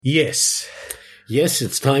Yes. Yes,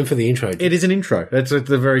 it's time for the intro. It is an intro. That's at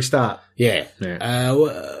the very start. Yeah.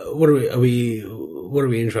 What are we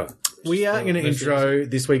intro? We are going to intro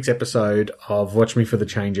this week's episode of Watch Me for the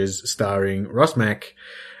Changes, starring Ross Mack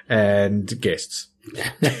and guests.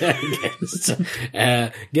 Guests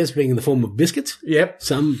being in the form of biscuits. Yep.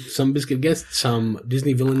 Some biscuit guests, some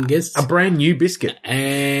Disney villain guests. A brand new biscuit.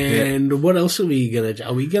 And what else are we going to...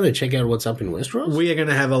 Are we going to check out what's up in Westeros? We are going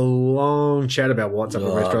to have a long chat about what's up in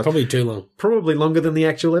Westeros. Probably too long. Probably longer than the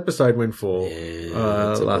actual episode went for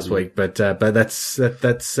last week. But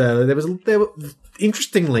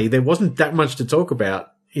interestingly, there wasn't that much to talk about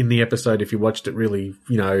in the episode if you watched it really,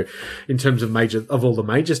 in terms of all the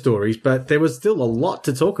major stories, but there was still a lot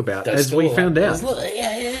to talk about as we found out.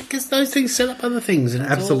 Yeah, because those things set up other things. And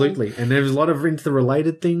absolutely. And there was a lot of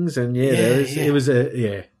interrelated things, and it was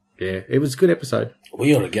a good episode.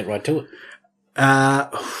 We ought to get right to it.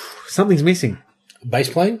 Something's missing. Bass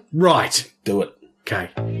playing? Right. Do it. Okay.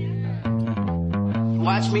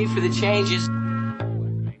 Watch me for the changes.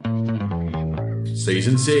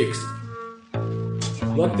 Season 6.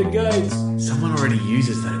 Lock the gates. Someone already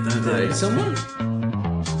uses that, don't they? Someone?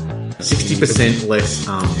 60% less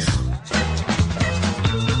arms.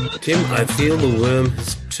 Tim, I feel the worm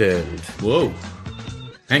has turned. Whoa.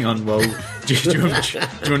 Hang on, well, do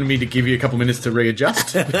you want me to give you a couple minutes to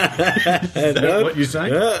readjust? Is that what you're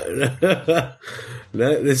saying?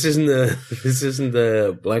 No, this isn't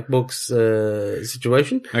the Black Box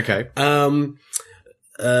situation. Okay.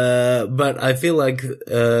 But I feel like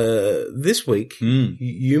this week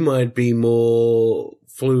you might be more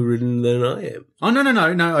flu-ridden than I am. Oh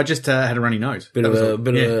no! I just had a runny nose. Bit of a.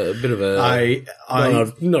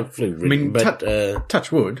 Not flu-ridden, but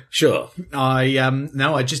touch wood. Sure.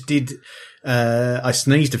 I just did. I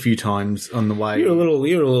sneezed a few times on the way. You're a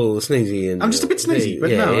little sneezy. And, I'm just a bit sneezy,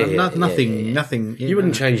 but nothing. You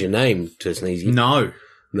wouldn't change your name to Sneezy. No.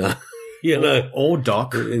 Or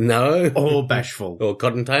Doc. No. Or Bashful. Or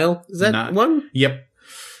Cottontail. Is that one? Yep.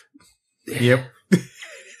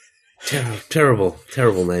 Terrible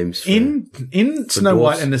names. In Snow dwarves.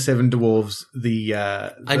 White and the Seven Dwarves,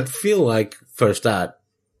 I feel like, for a start,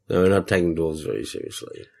 we're not taking dwarves very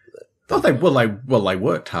seriously. They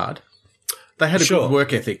worked hard. They had a good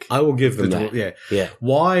work ethic. I will give them that. Yeah.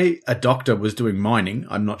 Why a doctor was doing mining,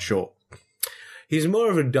 I'm not sure. He's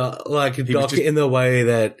more of a doc in the way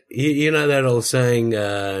that, you know that old saying,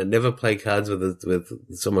 never play cards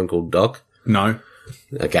with someone called Doc? No.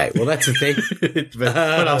 Okay, well that's the thing. but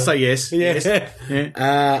I'll say yes. Yeah. Yes.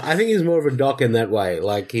 Yeah. I think he's more of a Doc in that way.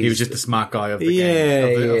 Like he was just the smart guy of the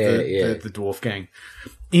gang, of the dwarf gang.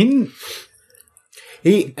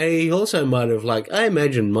 He also might have, I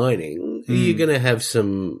imagine mining, you're going to have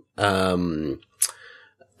some,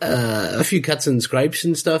 a few cuts and scrapes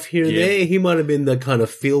and stuff here and there. He might have been the kind of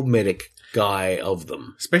field medic guy of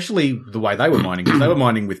them. Especially the way they were mining, because they were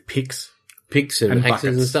mining with picks and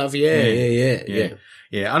axes and stuff. Yeah.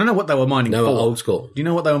 I don't know what they were mining for. They were old school. Do you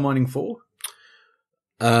know what they were mining for?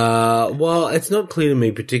 Well, it's not clear to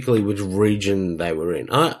me particularly which region they were in.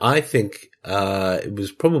 I think, it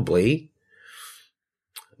was probably,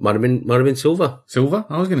 might have been silver. Silver?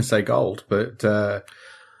 I was going to say gold, but,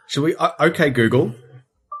 shall we? Okay, Google.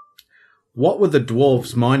 What were the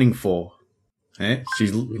dwarves mining for?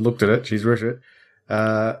 She's looked at it. She's read it.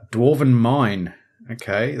 Dwarven mine.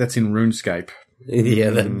 Okay, that's in RuneScape.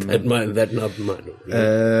 Yeah, that might not.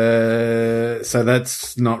 So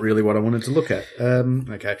that's not really what I wanted to look at.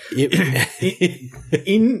 Okay. Yep.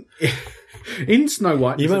 In Snow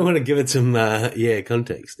White, you might want to give it some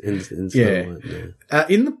context. In Snow White,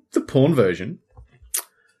 in the porn version,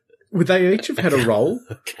 would they each have had a role,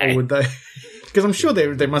 or would they? Because I'm sure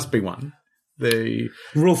there must be one. The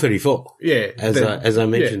Rule 34. Yeah. As I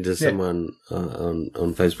mentioned to someone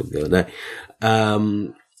on Facebook the other day.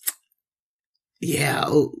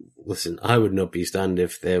 Listen, I would not be stunned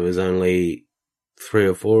if there was only 3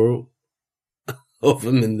 or 4 of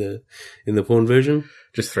them in the porn version.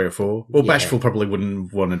 Just 3 or 4. Well, Bashful probably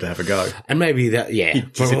wouldn't wanted to have a go. And maybe that,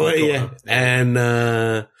 probably,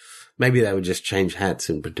 And maybe they would just change hats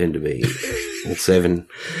and pretend to be all 7.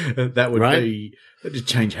 That would be... Just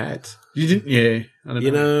change hats. You didn't, I don't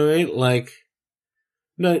know. You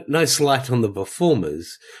know, no slight on the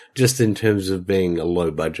performers, just in terms of being a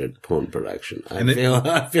low budget porn production. I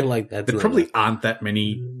feel like that's there probably aren't that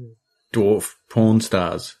many dwarf porn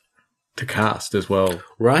stars to cast as well.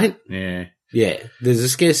 Right? Yeah. Yeah. There's a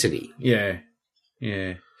scarcity. Yeah.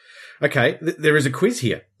 Okay. There is a quiz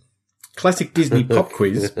here. Classic Disney pop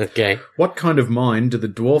quiz. Okay. What kind of mine do the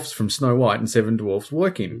dwarfs from Snow White and Seven Dwarfs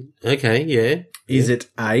work in? Okay, yeah. Is it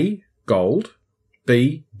A, gold,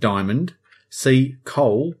 B, diamond, C,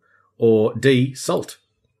 coal, or D, salt?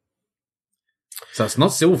 So it's not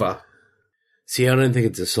silver. See, I don't think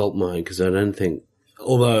it's a salt mine because I don't think,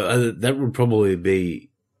 although that would probably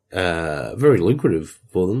be very lucrative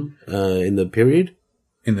for them in the period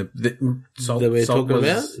In the salt that we're salt talking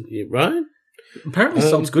was- about, right? Apparently,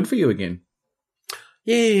 salt's good for you again.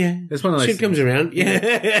 Yeah. It's one of those Shit comes things. around.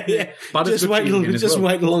 Yeah. Butter's Just good for you again as well.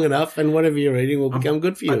 wait long enough and whatever you're eating will become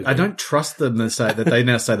good for you. I again. don't trust them to say that they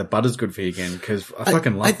now say the butter's good for you again because I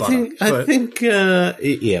fucking love butter. I think,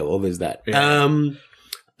 yeah, well, there's that. Yeah.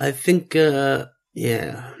 I think, yeah,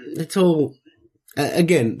 it's all,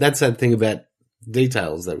 again, that's that thing about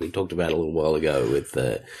details that we talked about a little while ago with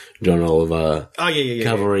John Oliver Oh yeah.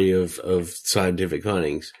 cavalry of scientific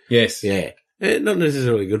findings. Yes. Yeah. Not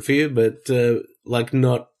necessarily good for you, but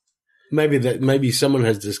not maybe someone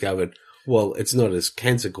has discovered, well, it's not as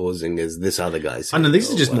cancer causing as this other guy said. I know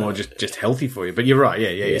these are or just more whatever. just healthy for you, but you're right.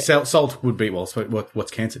 Yeah. Salt would be so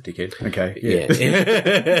what's cancer, dickhead? Okay.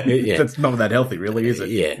 Yeah. Yeah. That's not that healthy, really, is it?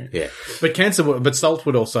 Yeah. But salt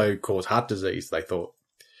would also cause heart disease. They thought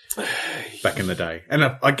back in the day, and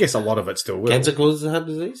I guess a lot of it still will. Cancer causes heart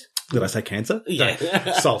disease? Did I say cancer?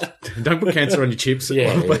 Yeah. Salt. Don't put cancer on your chips.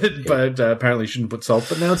 Yeah. But apparently you shouldn't put salt.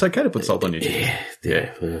 But now it's okay to put salt on your chips.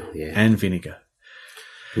 Yeah. Well, yeah. And vinegar.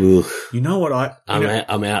 Ugh. You know what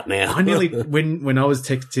I'm out now. I nearly when I was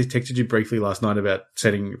texted you briefly last night about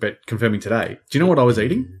confirming today. Do you know what I was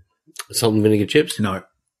eating? Salt and vinegar chips? No.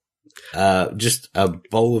 Just a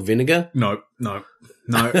bowl of vinegar? No.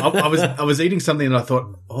 I was eating something and I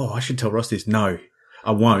thought, I should tell Ross this. No,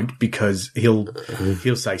 I won't because he'll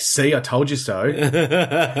say, "See, I told you so."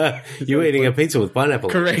 You were eating a pizza with pineapple.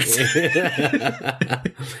 Correct.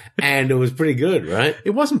 And it was pretty good, right?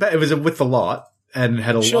 It wasn't bad. It was with a lot and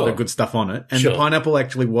had a lot Sure. of good stuff on it. And Sure. the pineapple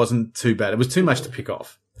actually wasn't too bad. It was too much to pick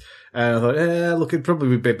off. And I thought, look, it'd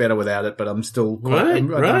probably be better without it, but I'm still quite, I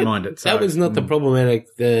don't mind it. So, That was not the problematic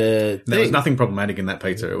thing. There was nothing problematic in that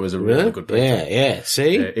pizza. It was a really good pizza. Yeah.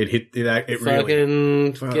 See? Yeah, it hit it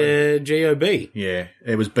really. Fucking GOB. Yeah,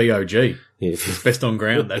 it was BOG. Yeah. Best on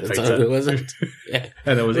ground, that pizza. Was it? Yeah.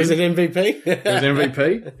 And it was it MVP? It was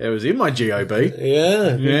MVP. It was in my GOB.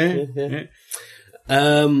 Yeah. Yeah.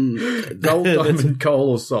 Gold, diamond,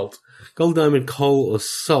 coal, or salt? Gold, diamond, coal, or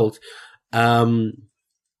salt.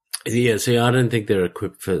 Yeah, see, I don't think they're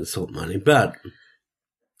equipped for salt mining, but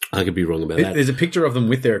I could be wrong about that. There's a picture of them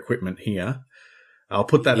with their equipment here. I'll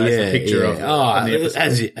put that as a picture of on the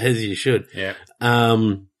episode. as you should. Yeah.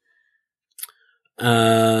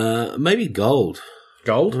 Maybe gold.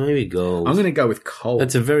 Gold? Maybe gold. I'm going to go with coal.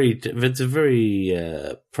 That's a very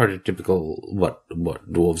prototypical what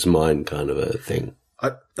dwarves mine kind of a thing.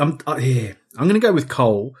 I'm going to go with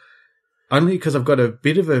coal, only because I've got a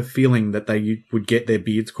bit of a feeling that they would get their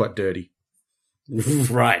beards quite dirty,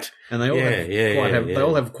 Right. and they all they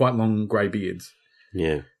all have quite long grey beards.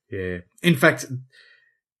 Yeah. Yeah. In fact,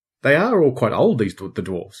 they are all quite old. The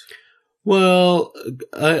dwarves. Well,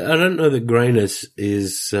 I don't know that greyness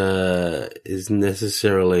is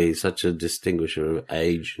necessarily such a distinguisher of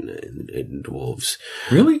age in dwarves.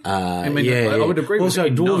 Really? I would agree with also,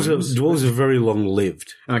 you. dwarves are very long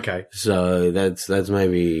lived. Okay. So that's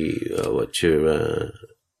maybe what you're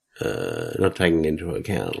not taking into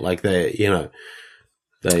account. Like they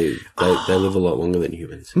live a lot longer than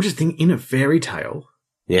humans. I'm just thinking, in a fairy tale,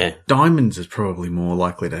 Yeah. diamonds is probably more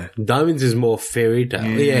likely to. Diamonds is more fairy tale.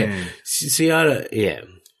 Yeah. See, Should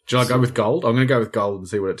I go with gold? I'm going to go with gold and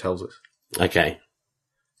see what it tells us. Okay.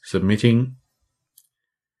 Submitting.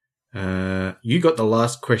 You got the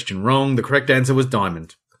last question wrong. The correct answer was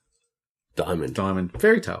diamond. Diamond. Diamond.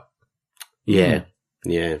 Fairy tale. Yeah.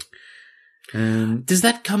 Yeah. Does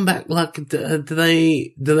that come back? Like, do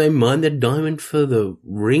they mine the diamond for the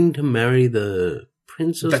ring to marry the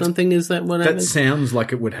prince or something? Is that what That happens? sounds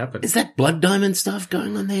like it would happen. Is that blood diamond stuff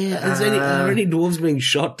going on there? Are any dwarves being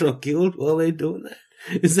shot or killed while they're doing that?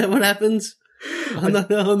 Is that what happens? I'm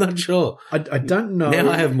not sure. I don't know. Now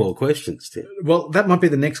I have more questions, Tim. Well, that might be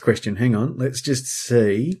the next question. Hang on. Let's just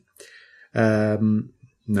see.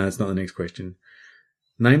 No, it's not the next question.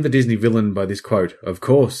 Name the Disney villain by this quote. Of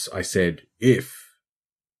course, I said, if.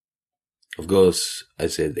 Of course, I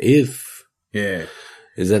said if. Yeah.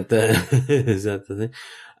 Is that the thing?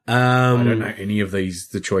 I don't know any of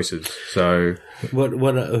the choices. So.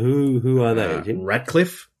 Who are they? Jim?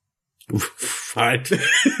 Ratcliffe. Right.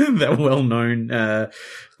 That well-known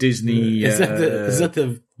Disney. Is that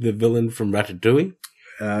the villain from Ratatouille?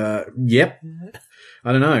 Yep.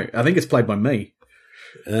 I don't know. I think it's played by me.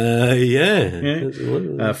 Yeah.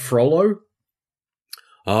 Frollo.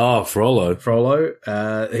 Oh, Frollo.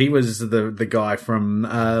 He was the guy from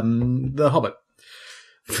The Hobbit.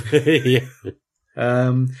 Yeah.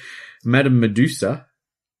 Madame Medusa,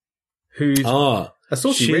 who's a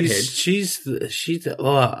saucy redhead.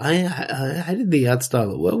 I hated the art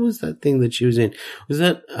style. What was that thing that she was in? Was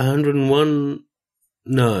that 101?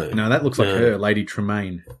 No. No, that looks like her, Lady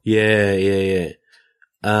Tremaine. Yeah.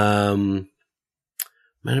 Madame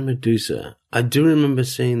Medusa. I do remember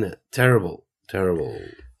seeing that. Terrible.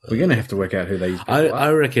 We're going to have to work out who these people are. I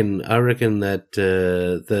reckon that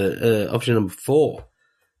the option number 4.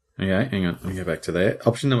 Okay, hang on. Let me go back to that.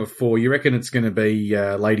 Option number 4. You reckon it's going to be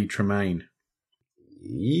Lady Tremaine?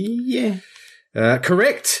 Yeah.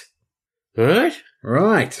 Correct. Right.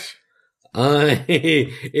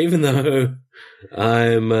 Even though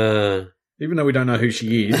we don't know who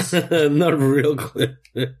she is, not a real clue.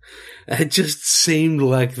 It just seemed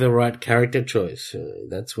like the right character choice.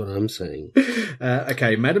 That's what I'm saying.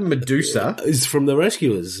 Okay, Madame Medusa is from The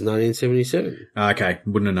Rescuers, 1977. Okay,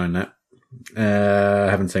 wouldn't have known that.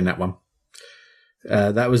 Haven't seen that one.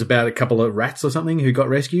 That was about a couple of rats or something who got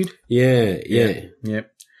rescued. Yeah.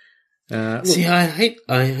 Yep. See, I hate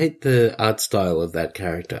the art style of that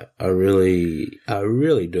character. I really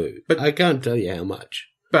do. But I can't tell you how much.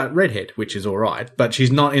 But redhead, which is all right, but she's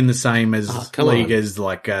not in the same as league as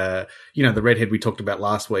like the redhead we talked about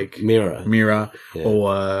last week, Mira, yeah.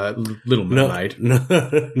 Or Little Mermaid.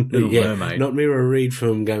 Little Mermaid, not Mira Reed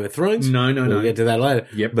from Game of Thrones. No. We'll get to that later.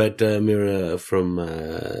 Yep, but Mira from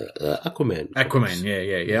Aquaman. Aquaman,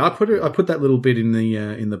 yeah. I put that little bit in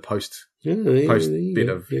the post bit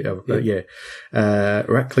of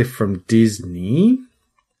Ratcliffe from Disney.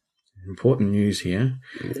 Important news here.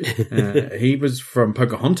 He was from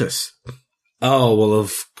Pocahontas. Oh, well,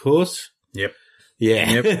 of course. Yep. Yeah.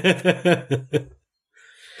 Yep.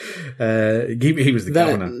 He was the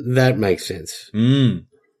governor. That makes sense. Look,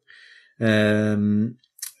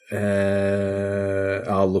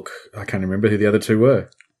 I can't remember who the other two were.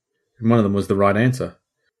 One of them was the right answer.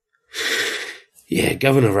 Yeah,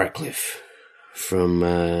 Governor Ratcliffe from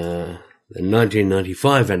the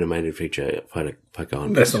 1995 animated feature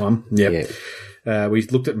Pocahontas. That's the one. Yep. Yeah. We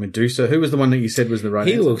looked at Medusa. Who was the one that you said was the right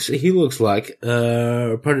answer? He looks like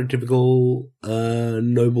a prototypical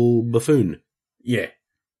noble buffoon. Yeah.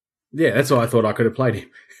 Yeah, that's why I thought I could have played him.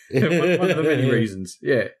 One of the many reasons.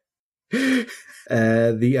 Yeah.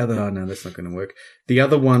 The other... no, that's not going to work. The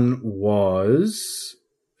other one was...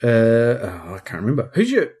 I can't remember.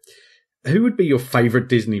 Who would be your favourite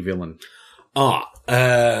Disney villain? My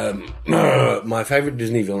favourite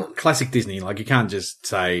Disney villain. Classic Disney. Like, you can't just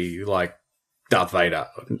say, like, Darth Vader.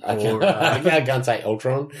 I can't say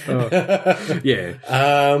Ultron.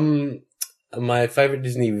 Yeah. My favourite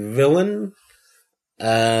Disney villain?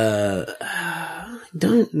 I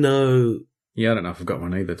don't know. Yeah, I don't know if I've got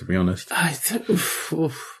one either, to be honest.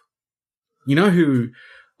 You know who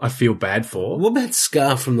I feel bad for? What about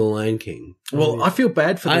Scar from The Lion King? Well, I feel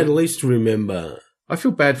bad for I at least remember... I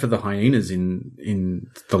feel bad for the hyenas in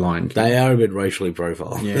The Lion King. They are a bit racially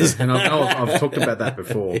profiled. Yeah, and I've talked about that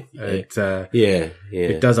before.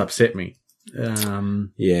 It does upset me.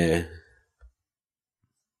 Yeah,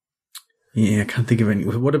 I can't think of any.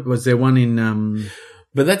 What was there one in?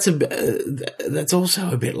 But that's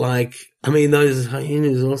also a bit like. I mean, those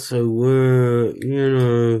hyenas also were,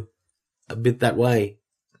 a bit that way.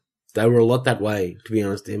 They were a lot that way, to be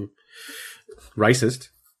honest. Tim, racist.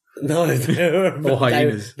 No, they were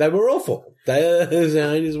hyenas. They were awful. Those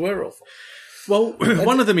hyenas were awful. Well,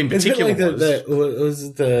 one of them in particular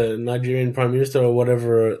was the Nigerian Prime Minister or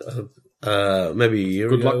whatever, maybe a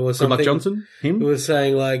year ago or something. Goodluck Johnson? Him? Who was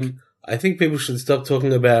saying, like, I think people should stop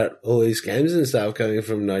talking about all these scams and stuff coming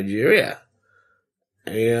from Nigeria.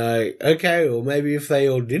 And you're like, okay, well, maybe if they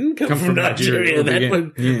all didn't come from Nigeria,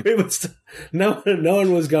 no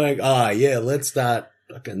one was going, let's start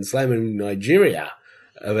fucking slamming Nigeria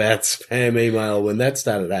about spam email when that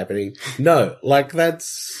started happening. No, like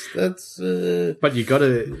that's. But you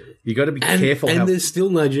gotta be careful. And there's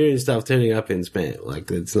still Nigerian stuff turning up in spam.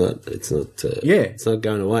 Like it's not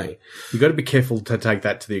going away. You got to be careful to take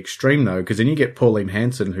that to the extreme though, because then you get Pauline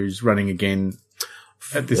Hanson who's running again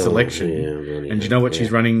at this election, and do you know what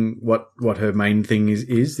she's running? What her main thing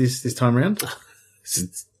is this time around?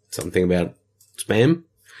 Something about spam.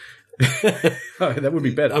 Oh, that would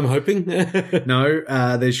be better. I'm hoping.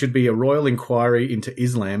 No, there should be a royal inquiry into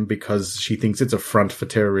Islam because she thinks it's a front for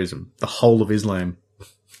terrorism. The whole of Islam.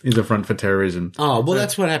 is a front for terrorism. Oh, well,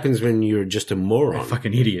 that's what happens when you're just a moron. A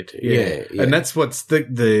fucking idiot. Yeah. And that's what's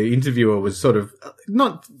the interviewer was sort of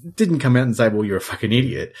didn't come out and say, well, you're a fucking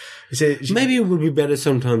idiot. He said, maybe it would be better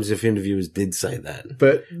sometimes if interviewers did say that.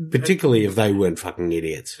 But particularly if they weren't fucking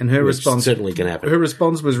idiots. And her response certainly can happen. Her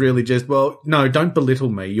response was really just, well, no, don't belittle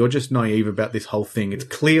me. You're just naive about this whole thing. It's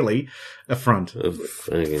clearly a front.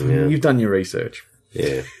 You've done your research.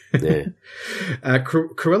 Yeah.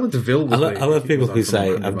 Cruella de Vil was I love people who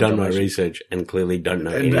say, I've done my research and clearly don't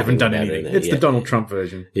know anything. Haven't done anything. It's the Donald Trump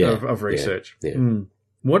version of research. Yeah.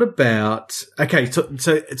 What about, okay, so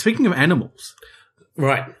speaking of animals.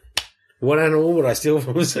 Right. What animal would I steal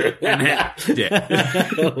from a zoo? Yeah.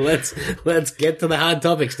 Let's get to the hard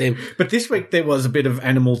topics, Tim. But this week there was a bit of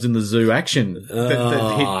animals in the zoo action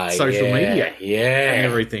that hit social media. Yeah. And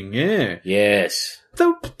everything, yeah. Yes. They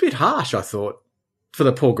were a bit harsh, I thought, for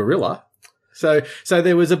the poor gorilla. So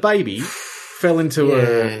there was a baby, fell into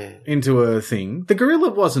a thing. The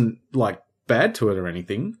gorilla wasn't, like, bad to it or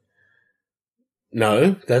anything.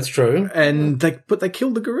 No, that's true. But they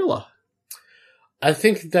killed the gorilla. I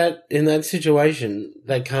think that in that situation,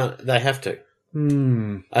 they have to.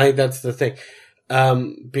 I think that's the thing.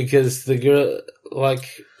 Because the gorilla, like,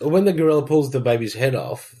 when the gorilla pulls the baby's head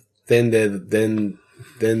off, then they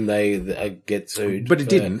get sued. But it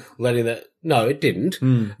didn't. No, it didn't.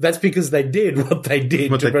 That's because they did what they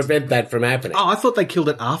did to prevent that from happening. Oh, I thought they killed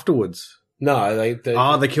it afterwards. No,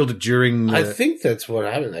 they killed it during I think that's what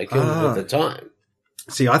happened. They killed it at the time.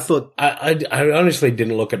 See, I thought... I honestly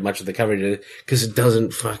didn't look at much of the coverage because it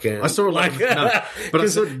doesn't fucking... I saw it like... no, but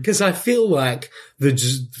because I feel like the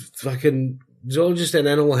fucking zoologist and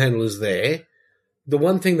animal handlers there, the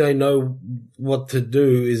one thing they know what to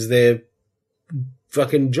do is their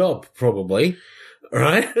fucking job, probably,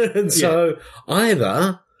 right? And so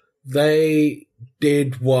either they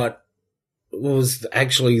did what was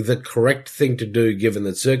actually the correct thing to do given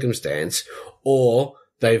the circumstance, or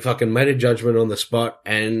they fucking made a judgment on the spot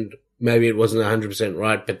and maybe it wasn't 100%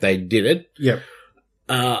 right, but they did it. Yep.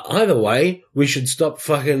 Either way, we should stop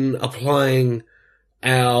fucking applying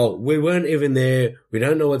we weren't even there, we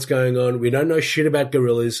don't know what's going on, we don't know shit about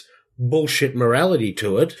gorillas, bullshit morality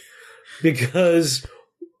to it, because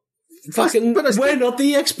fucking we're not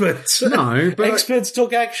the experts. No, but experts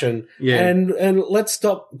took action. Yeah. And let's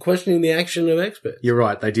stop questioning the action of experts. You're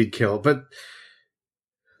right, they did kill, but...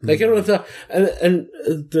 They get with one of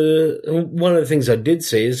the things I did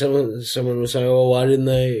see is someone was saying, "Oh, why didn't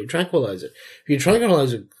they tranquilize it?" If you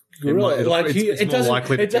tranquilize a gorilla,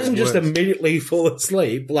 it doesn't just immediately fall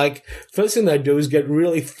asleep. Like, first thing they do is get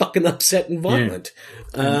really fucking upset and violent,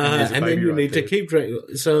 and then you need to keep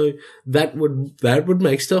drinking. So that would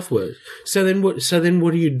make stuff worse. So then what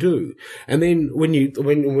do you do? And then when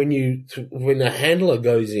the handler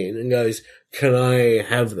goes in and goes, "Can I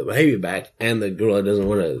have the baby back?" and the gorilla doesn't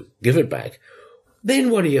want to give it back, then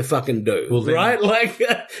what do you fucking do? Well, right? Like,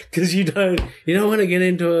 because you don't want to get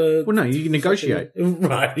into a... Well, no, you negotiate.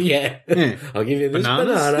 Right, yeah. I'll give you this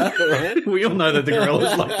banana, right? We all know that the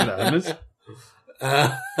gorillas like bananas.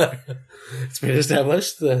 It's been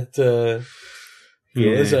established that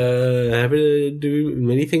gorillas are happy to do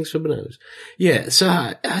many things for bananas. Yeah,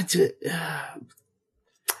 so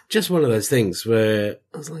just one of those things where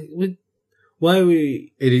I was like, why are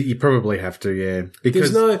we... You probably have to, yeah.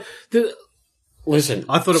 Because listen,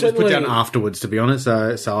 I thought it was put down afterwards, to be honest.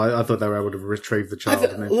 So I thought they were able to retrieve the child.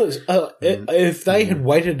 If they had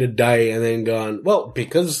waited a day and then gone, well,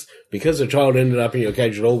 because the child ended up in your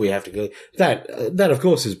cage at all, we have to go. That of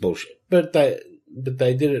course is bullshit. But they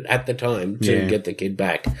did it at the time to get the kid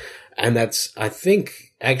back, and that's, I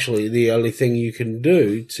think, actually the only thing you can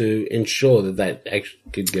do to ensure that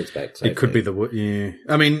kid gets back safely. It could be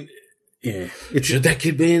I mean. Yeah. Should that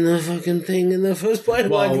kid be in the fucking thing in the first place?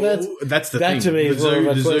 Well, that's the thing. To me,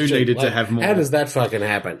 the zoo needed to have more. How does that fucking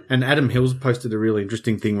happen? And Adam Hills posted a really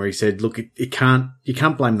interesting thing where he said, look, you can't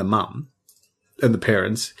blame the mum and the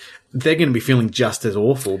parents. They're going to be feeling just as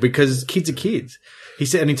awful because kids are kids. He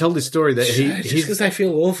said, and he told this story that just because they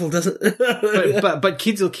feel awful doesn't. but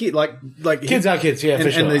kids are kids, like kids are kids, yeah,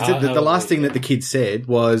 for sure. And the last thing that the kid said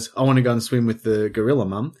was, "I want to go and swim with the gorilla,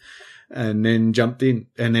 mum." And then jumped in,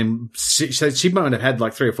 and then she might have had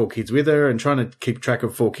like 3 or 4 kids with her, and trying to keep track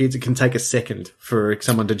of 4 kids, it can take a second for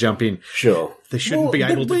someone to jump in. Sure. They shouldn't be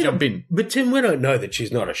able to jump in. But Tim, we don't know that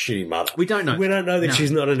she's not a shitty mother. We don't know. We don't know that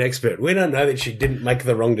she's not an expert. We don't know that she didn't make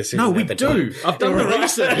the wrong decision. No, we do. I've done the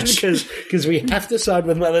research. Because we have to side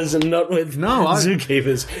with mothers and not with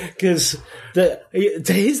zookeepers. Because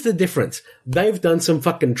here's the difference. They've done some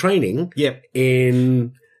fucking training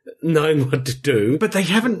in knowing what to do. But they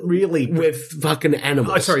haven't really... With fucking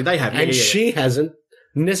animals. Oh, sorry, they have. And she hasn't.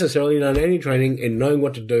 necessarily done any training in knowing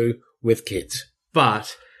what to do with kids.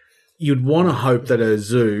 But you'd want to hope that a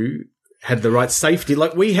zoo had the right safety.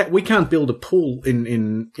 Like we can't build a pool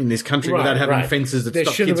in this country without having fences that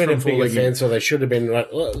stop kids from falling. There should have been a bigger fence, or they should have been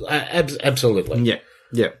absolutely.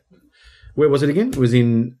 Yeah. Where was it again? It was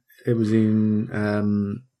in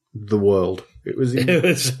the world. Was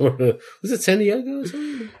it San Diego or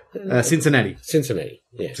something? Cincinnati.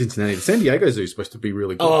 Yeah. Cincinnati. The San Diego Zoo is supposed to be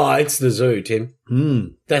really good. Oh, it's the zoo, Tim.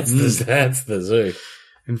 That's the zoo.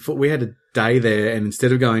 And we had a day there, and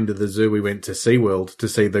instead of going to the zoo, we went to SeaWorld to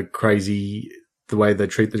see the way they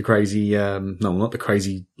treat the crazy, no, not the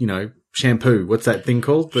crazy, shampoo. What's that thing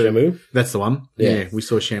called? Shampoo? That's the one. Yeah. We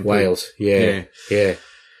saw shampoo. Whales. Yeah.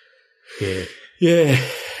 They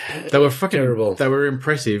were fucking terrible. They were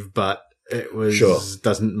impressive, but it was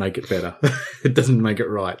doesn't make it better. It doesn't make it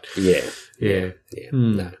right. Yeah.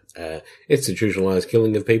 No. Institutionalized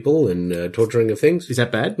killing of people and torturing of things. Is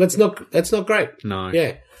that bad? That's not great. No.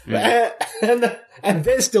 Yeah. And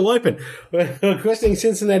they're still open. We're requesting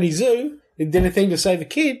Cincinnati Zoo. It did a thing to save a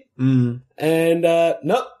kid. And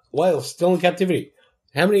no, whales still in captivity.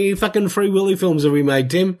 How many fucking Free Willy films have we made,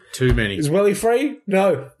 Tim? Too many. Is Willy free?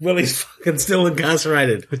 No. Willy's fucking still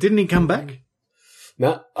incarcerated. But didn't he come back?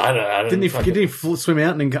 No, I don't. Didn't he swim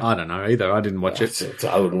out and I don't know either. I didn't watch it.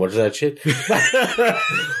 I wouldn't watch that shit.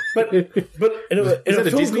 but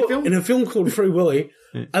in a film called Free Willy,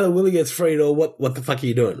 either Willy gets freed or what the fuck are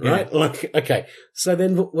you doing, right? Yeah. Like, okay. So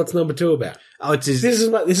then what's number 2 about? Oh, this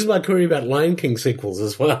is my query about Lion King sequels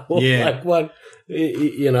as well. Yeah. Like what,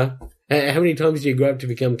 how many times do you grow up to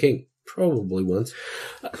become king? Probably once.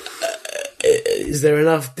 Is there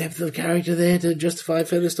enough depth of character there to justify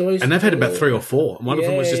further stories? And they've had about 3 or 4. One of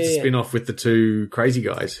them was just a spin-off with the 2 crazy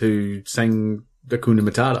guys who sang Hakuna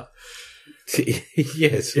Matata.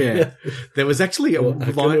 Yes. Yeah. There was actually a line.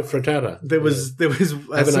 Frittata. There was.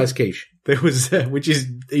 Have a nice quiche. There was, which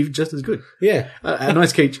is even just as good. Yeah. A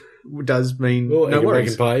nice quiche does mean no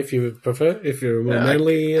worries. Pie if you prefer, if you're more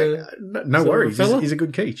manly. No worries. He's a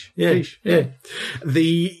good quiche. Yeah. Quiche. Yeah.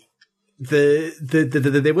 There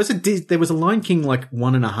was a Lion King like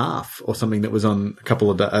 1.5 or something that was on a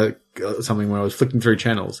couple of something where I was flicking through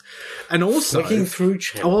channels, and also flicking through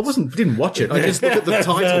channels. Oh, didn't watch it. I just looked at the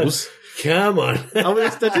titles. Come on, I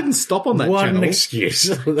didn't stop on that channel. One excuse.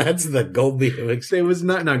 That's the Golby of excuse. There was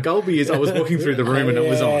no Golby. Is I was walking through the room and it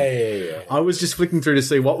was on. Yeah. I was just flicking through to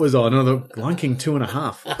see what was on. And I thought Lion King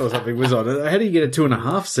 2.5 or something was on. How do you get a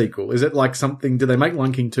 2.5 sequel? Is it like something? Do they make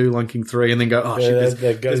Lion King 2, Lion King 3, and then go, oh shit,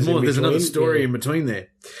 there's more. There's another story in between there.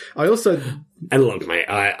 I also. And look, mate,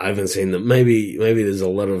 I haven't seen them. Maybe there's a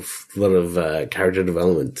lot of character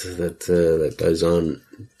development that goes on.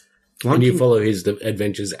 When you follow his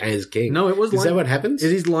adventures as king. No, it was. Is that what happens?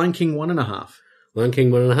 It is Lion King 1.5. Lion King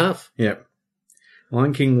 1.5. Yeah,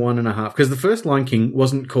 Lion King 1.5. Because the first Lion King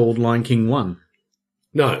wasn't called Lion King 1.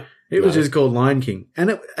 No, it was just called Lion King,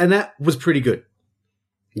 and that was pretty good.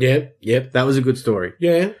 Yeah, yep, that was a good story.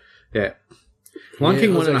 Yeah. Lion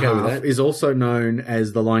King 1.5 is also known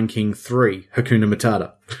as the Lion King 3, Hakuna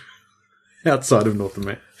Matata, outside of North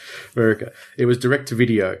America. It was direct to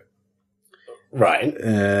video. Right.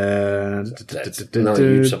 That's not a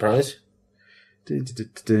huge surprise. The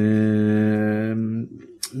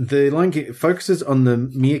Lion King focuses on the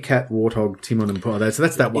meerkat, warthog, Timon, and Pumbaa. So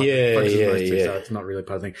that's that one. Yeah. So it's not really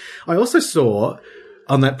part of the thing. I also saw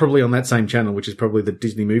probably on that same channel, which is probably the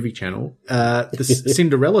Disney movie channel, the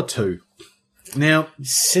Cinderella 2. Now,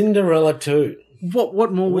 Cinderella 2.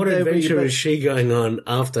 What more would there be? What adventure is she going on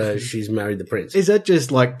after she's married the prince? Is that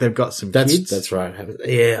just like they've got some kids? That's right.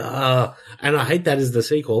 Yeah. And I hate that as the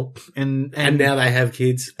sequel. And now they have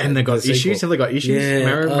kids. And they've got issues? Have they got issues?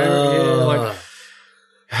 Yeah.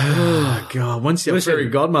 Oh, God. Once your fairy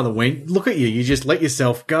godmother went, look at you. You just let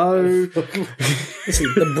yourself go. Listen,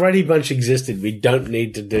 the Brady Bunch existed. We don't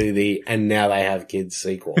need to do the and now they have kids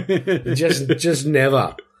sequel. Just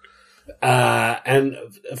never. And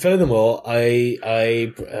furthermore,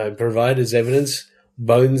 I provide as evidence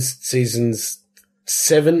Bones seasons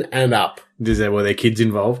 7 and up. Is that where their kids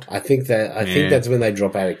involved? I think that's when they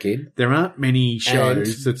drop out a kid. There aren't many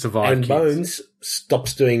shows that survive and kids. Bones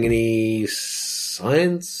stops doing any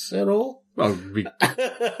science at all. Well,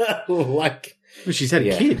 she's had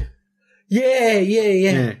a kid.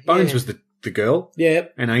 Yeah. Bones was the girl. Yeah.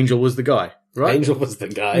 And Angel was the guy, right? Angel was the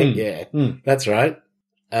guy, yeah. That's right.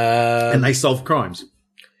 And they solve crimes.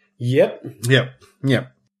 Yep.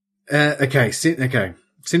 Okay.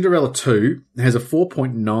 Cinderella 2 has a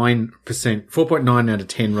 4.9% out of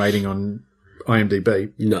 10 rating on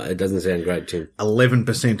IMDb. No, it doesn't sound great, Tim.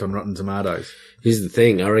 11% on Rotten Tomatoes. Here's the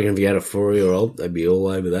thing. I reckon if you had a 4-year-old, they'd be all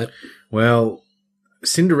over that. Well,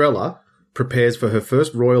 Cinderella prepares for her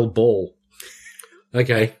first royal ball.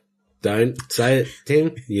 Okay. Don't say it,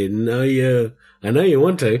 Tim. I know you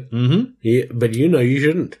want to. Mm-hmm. Yeah, but you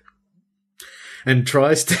shouldn't. And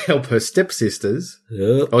tries to help her stepsisters,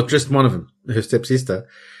 or just one of them, her stepsister,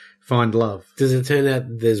 find love. Does it turn out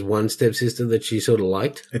there's one stepsister that she sort of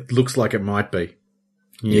liked? It looks like it might be.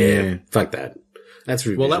 Yeah. Fuck that. That's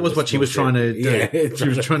well, that was what she was trying to do. Yeah, she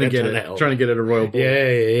was trying to get it a royal ball.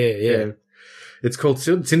 Yeah. It's called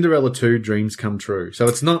Cinderella 2 Dreams Come True. So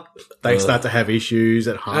it's not they start to have issues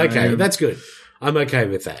at home. Okay, that's good. I'm okay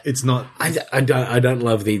with that. It's not. I don't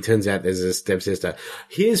love the. It turns out there's a stepsister.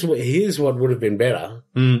 Here's what would have been better.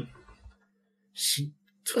 She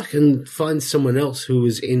fucking finds someone else who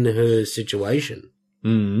was in her situation.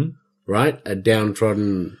 Right, a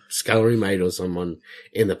downtrodden scullery maid or someone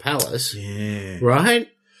in the palace. Yeah. Right,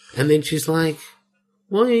 and then she's like,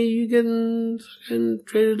 "Why are you getting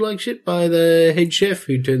treated like shit by the head chef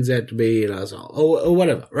who turns out to be an asshole or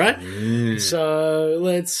whatever?" Right. Yeah. So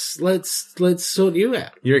let's sort you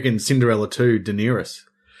out. You reckon Cinderella 2 Daenerys?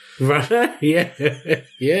 Right?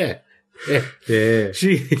 Yeah.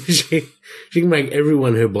 She can make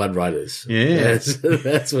everyone her blood riders. Yeah.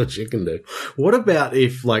 That's what she can do. What about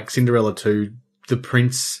if, like, Cinderella 2, the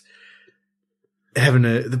prince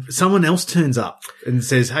someone else turns up and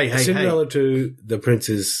says, hey, Cinderella 2, the prince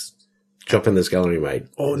is chopping the scullery maid.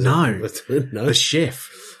 Oh, no. No. The chef.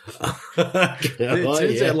 It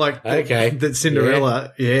turns out, like, that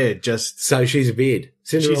Cinderella, just... So she's a beard.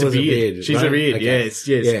 Cinderella's a beard. She's right? a beard, Okay. yes.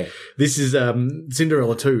 Yeah. This is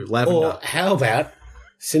Cinderella 2, Lavender. Or how about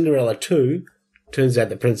Cinderella 2 turns out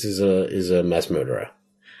the prince is a mass murderer.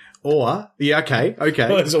 Or, okay.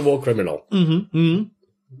 He's a war criminal. Mm-hmm.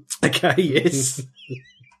 Okay, yes.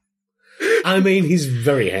 I mean, he's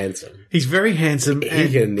very handsome. He's very handsome.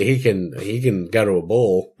 He can go to a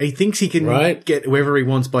ball. He thinks he can get whoever he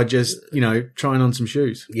wants by just, trying on some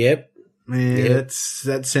shoes. Yep. Man,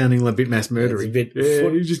 that's sounding a bit mass murdery.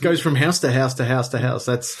 He just goes from house to house to house to house.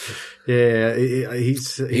 That's,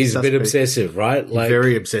 he's a bit obsessive, right? Like,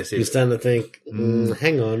 very obsessive. You're starting to think,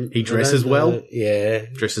 hang on. He dresses well. Yeah.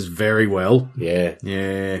 Dresses very well. Yeah.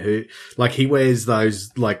 Yeah. He wears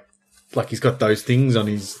those, like he's got those things on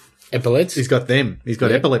his... Epaulets? He's got them. He's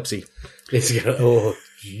got epilepsy. He's got,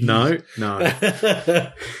 No.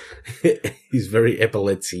 He's very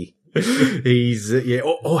epilepsy. He's,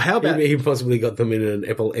 or how about... He possibly got them in an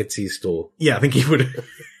Etsy store. Yeah, I think he would.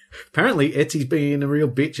 Apparently, Etsy's being a real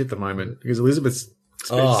bitch at the moment because Elizabeth's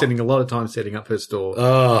spending a lot of time setting up her store.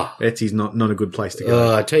 Etsy's not a good place to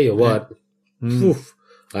go. I tell you what. Oof,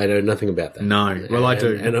 I know nothing about that. No. Well, I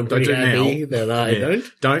do. And I'm pretty happy that I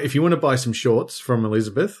don't. If you want to buy some shorts from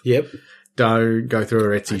Elizabeth, don't go through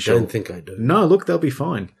her Etsy shop. I don't think I do. No, look, they'll be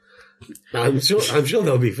fine. I'm sure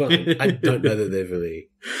they'll be fine. I don't know that they're for me.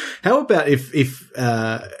 How about if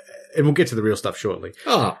and we'll get to the real stuff shortly.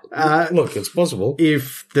 Look, it's possible.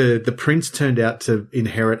 If the prince turned out to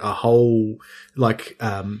inherit a whole,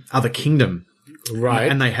 other kingdom. Right.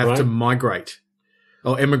 And they have to migrate.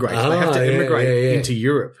 Or emigrate. They have to emigrate into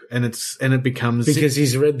Europe, and it becomes because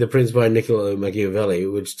he's read The Prince by Niccolo Machiavelli,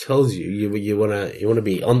 which tells you want to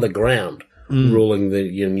be on the ground ruling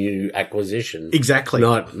your new acquisition. Exactly,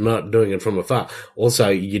 not doing it from afar. Also,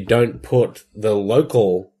 you don't put the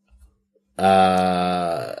local,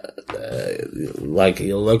 like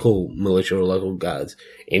your local militia or local guards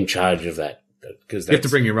in charge of that. Because you have to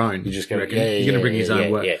bring your own. You just go, you're going to bring his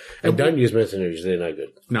own work. Yeah. And don't use mercenaries; they're no good.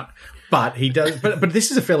 No. But he does. But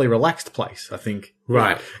this is a fairly relaxed place, I think.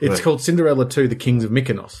 Right. It's called Cinderella 2: The Kings of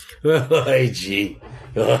Mykonos. Oh, gee.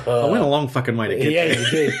 I went a long fucking way to get there. Yeah,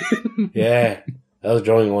 you did. Yeah. That was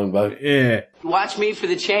drawing a long bow. Yeah. Watch me for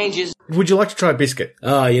the changes. Would you like to try a biscuit?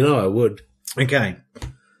 Oh, I would. Okay.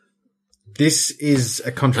 This is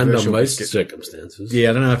a controversial under most biscuit. circumstances. Yeah,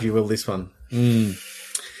 I don't know if you will this one. I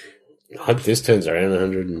hope this turns around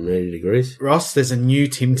 180 degrees. Ross, there's a new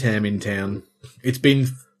Tim Tam in town. It's been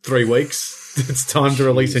 3 weeks. It's time to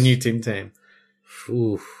release a new Tim Tam.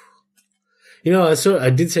 Oof. I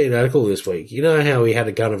did see an article this week. You know how we had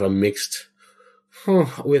a kind of a mixed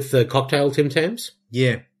with the cocktail Tim Tams?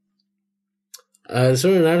 Yeah. I saw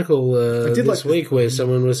an article this week where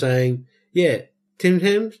someone was saying, Tim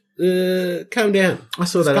Tams, calm down. I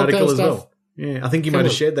saw that article as well. Yeah, I think you might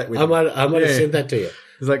have shared that with me. I might have sent that to you.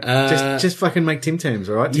 It's like, just fucking make Tim Tams,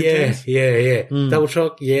 all right? Tim Tams? Yeah. Double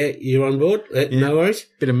choc, you're on board. No worries.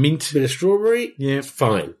 Bit of mint. Bit of strawberry. Yeah.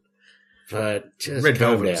 Fine. But just red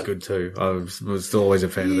velvet was good too. I was always a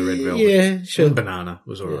fan of the red velvet. Yeah, sure. And banana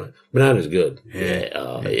was all right. Banana's good. Yeah.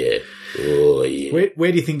 Oh, yeah. Oh, yeah.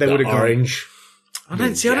 Where do you think they would have gone? Orange. I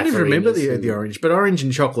don't even remember the orange, but orange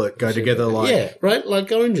and chocolate go together like... Yeah, right?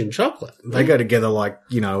 Like orange and chocolate. They go together like,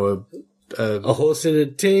 a horse in a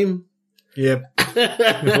team. Yep.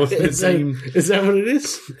 A horse in a team. Is that what it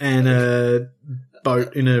is? And a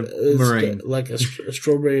boat in a marine. Like a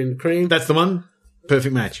strawberry and cream. That's the one.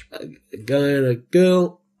 Perfect match. A guy and a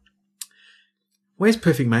girl. Where's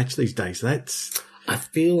Perfect Match these days? I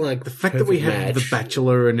feel like the fact that we have The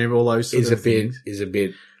Bachelor and all those sort of things is a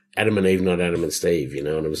bit Adam and Eve, not Adam and Steve. You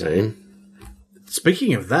know what I'm saying?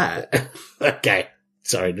 Speaking of that, okay.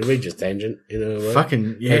 Sorry, did we just tangent?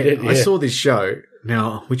 Fucking yeah. I saw this show.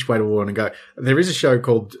 Now, which way do we want to go? There is a show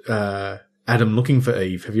called Adam Looking for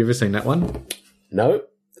Eve. Have you ever seen that one? No.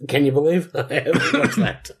 Can you believe I haven't watched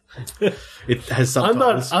that? It has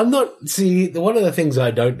subtitles. I'm not. See, one of the things I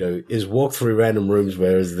don't do is walk through random rooms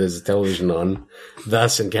where there's a television on,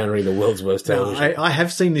 thus encountering the world's worst television. I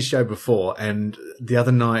have seen this show before, and the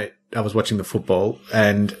other night I was watching the football,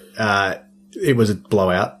 and it was a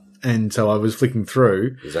blowout. And so I was flicking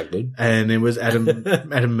through. Is that good? And it was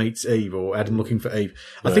Adam Meets Eve, or Adam Looking for Eve.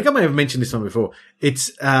 Right. I think I may have mentioned this one before.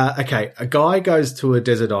 It's, okay, a guy goes to a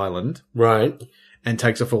desert island. Right. And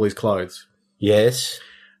takes off all his clothes. Yes.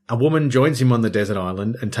 A woman joins him on the desert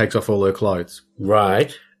island and takes off all her clothes.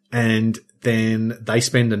 Right. And then they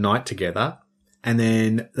spend a night together. And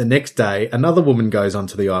then the next day, another woman goes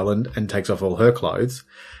onto the island and takes off all her clothes.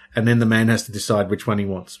 And then the man has to decide which one he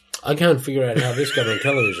wants. I can't figure out how this got on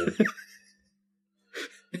television.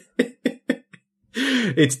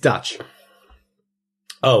 It's Dutch.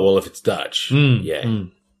 Oh, well, if it's Dutch. Yeah.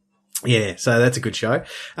 Mm. Yeah, so that's a good show.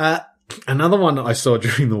 Another one I saw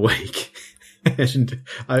during the week, and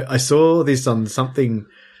I saw this on something,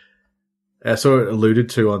 I saw it alluded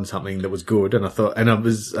to on something that was good, and I thought I'm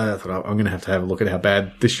going to have a look at how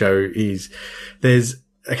bad this show is. This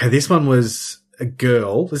one was a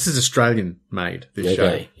girl. This is Australian made, this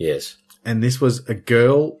show. Yes. And this was a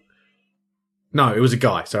girl. No, it was a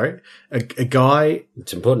guy, sorry. A guy.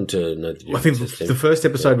 It's important to know I think the first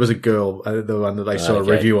episode was a girl, the one that they saw a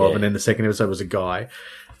review of, and then the second episode was a guy.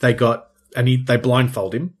 They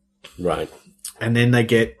blindfold him. Right. And then they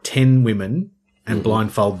get 10 women and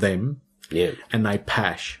blindfold them. Yeah. And they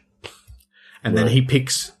pash. And then he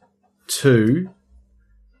picks 2.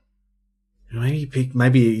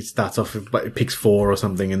 Maybe he starts off with, picks 4 or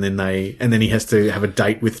something, and then he has to have a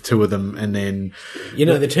date with 2 of them, and then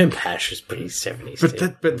the term pash is pretty 70s.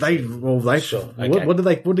 Sure. Okay.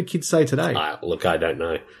 What do kids say today? Look, I don't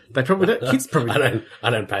know. They probably don't. Kids probably I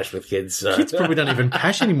don't pash with kids. So. Kids probably don't even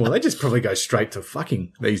pash anymore. They just probably go straight to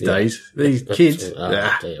fucking these days. These kids.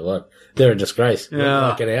 I'll tell you what, they're a disgrace.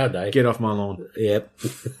 Like in our day. Get off my lawn. Yep.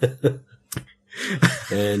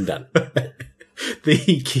 And done.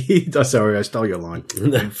 The kids. Oh, sorry, I stole your line.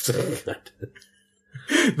 So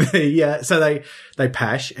they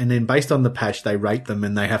pash, and then based on the pash, they rate them,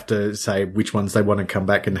 and they have to say which ones they want to come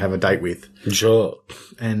back and have a date with. Sure.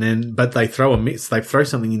 And then, but they throw a mix. They throw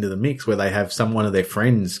something into the mix where they have one of their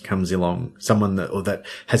friends comes along, someone that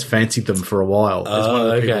has fancied them for a while. As one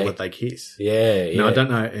of the people that they kiss. Yeah. No, I don't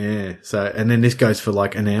know. Yeah. So, and then this goes for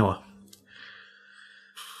like an hour.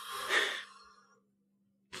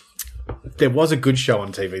 There was a good show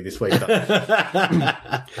on TV this week, though.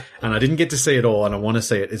 And I didn't get to see it all, and I want to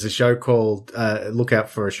see it. It's a show called, look out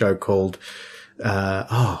for a show called,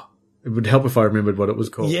 it would help if I remembered what it was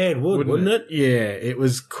called. Yeah, it would, wouldn't it? Yeah, it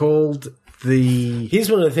was called Here's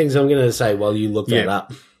one of the things I'm going to say while you look that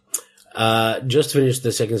up. Just finished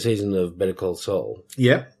the second season of Better Call Saul.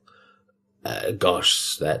 Yep.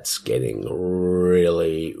 Gosh, that's getting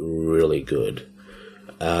really, really good.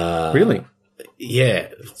 Really? Yeah,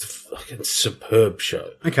 it's a fucking superb show.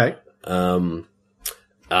 Okay.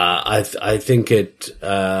 I think it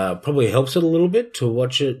probably helps it a little bit to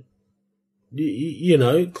watch it,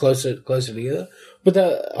 closer together. But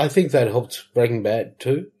I think that helped Breaking Bad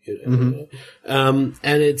too.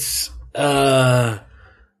 And it's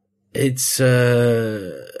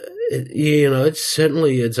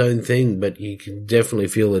certainly its own thing, but you can definitely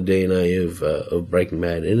feel the DNA of Breaking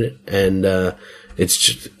Bad in it, and it's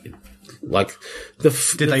just. Like did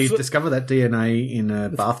they discover that DNA in a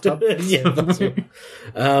bathtub? Yeah, that's it.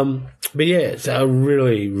 But yeah, it's a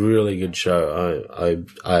really, really good show.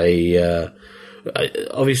 I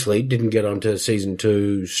obviously didn't get onto season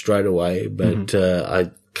 2 straight away, but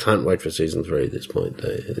I can't wait for season 3 at this point.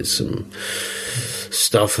 There's some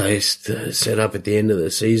stuff they set up at the end of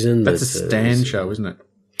the season. That's a Stan show, isn't it?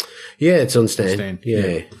 Yeah, it's on Stan.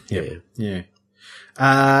 Yeah.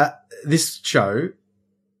 This show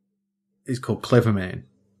is called Clever Man.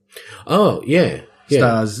 Oh, yeah.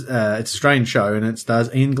 Stars, it's a strange show, and it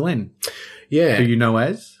stars Ian Glenn. Yeah. Who you know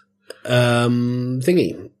as?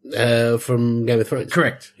 Thingy from Game of Thrones.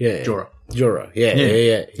 Correct. Yeah. Jorah.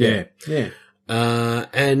 Yeah.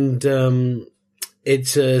 And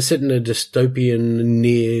it's set in a dystopian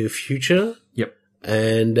near future. Yep.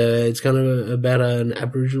 And it's kind of about an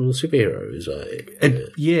Aboriginal superhero.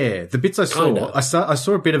 The bits I saw, Kinda. I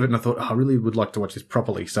saw a bit of it and I thought, I really would like to watch this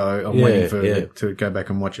properly. So I'm waiting to go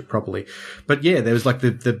back and watch it properly. But yeah, there was like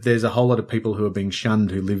there's a whole lot of people who are being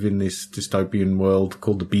shunned who live in this dystopian world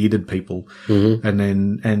called the bearded people. Mm-hmm.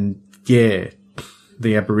 And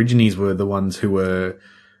the Aborigines were the ones who were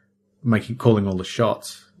calling all the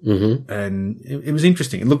shots. Mm-hmm. And it was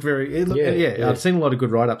interesting. It looked I've seen a lot of good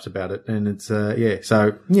write-ups about it, and it's we'll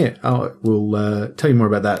tell you more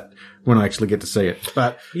about that when I actually get to see it.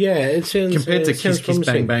 But it sounds compared to Kiss Kiss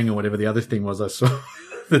Bang Bang or whatever the other thing was I saw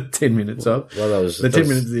the 10 minutes of. Well, that was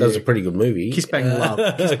a pretty good movie. Kiss Bang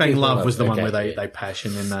Love. Kiss Bang Love was the one where they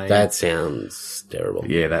passion and they. That sounds terrible.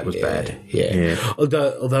 Yeah, that was bad. Yeah.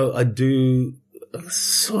 Although I do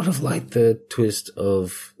sort of like the twist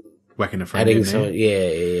of whacking a friend adding in there. someone.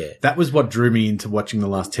 Yeah. That was what drew me into watching the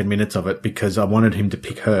last 10 minutes of it because I wanted him to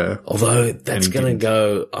pick her. Although that's going to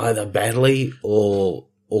go either badly or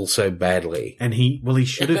also badly. And he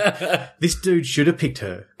should have, this dude should have picked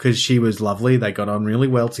her because she was lovely. They got on really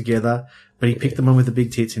well together, but he picked the one with the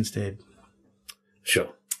big tits instead. Sure.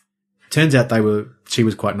 Turns out she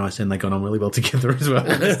was quite nice and they got on really well together as well.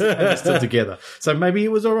 And they're still together. So maybe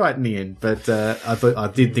it was all right in the end, but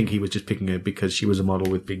I did think he was just picking her because she was a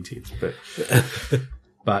model with big tits.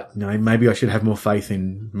 But no, maybe I should have more faith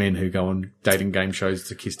in men who go on dating game shows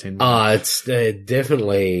to kiss 10 men. It's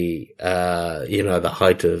definitely, the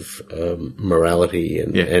height of morality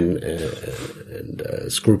and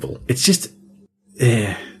scruple. It's just,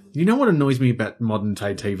 you know what annoys me about modern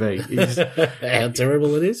day TV is how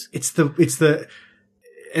terrible it is. It's the,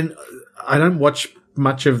 and I don't watch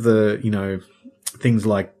much of the, things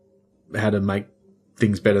like how to make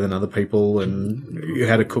things better than other people and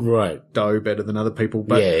how to cook dough better than other people.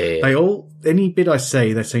 But any bit I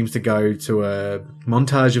see, that seems to go to a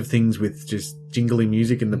montage of things with just jingly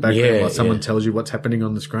music in the background while someone tells you what's happening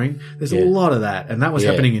on the screen. There's a lot of that. And that was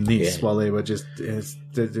happening in this while they were just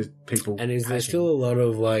people. And is there still a lot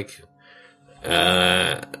of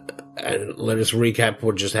and let us recap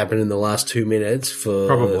what just happened in the last 2 minutes for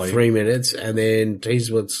Probably. 3 minutes and then tease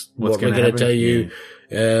what we're going to tell you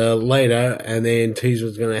later, and then tease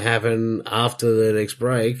what's going to happen after the next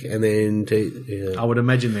break, and then I would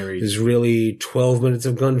imagine there's really 12 minutes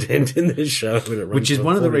of content in this show, which is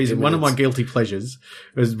one of the reasons. One of my guilty pleasures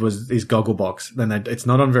is Gogglebox. Then it's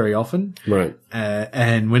not on very often, right?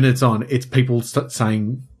 And when it's on, it's people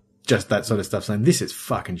saying just that sort of stuff, saying this is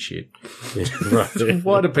fucking shit. Right?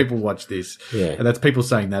 Why do people watch this? Yeah, and that's people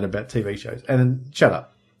saying that about TV shows. And then shut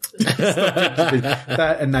up.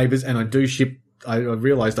 That and Neighbours, and I do ship. I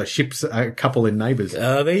realised I shipped a couple in Neighbours.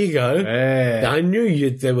 Oh, there you go. Yeah. I knew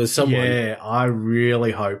there was someone. Yeah, I really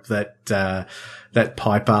hope that that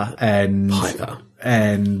Piper and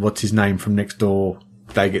what's his name from next door,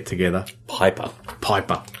 they get together. Piper.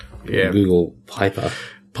 Yeah. Google Piper.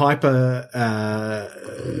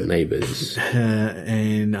 Neighbours.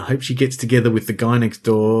 And I hope she gets together with the guy next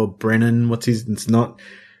door, Brennan. It's not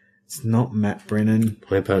Matt Brennan.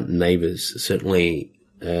 Piper Neighbours. Certainly.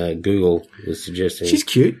 Google was suggesting. She's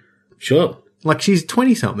cute. Sure. Like she's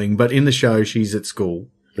 20-something, but in the show she's at school.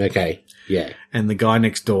 Okay. Yeah. And the guy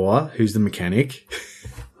next door, who's the mechanic,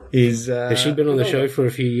 is... has she been on the show for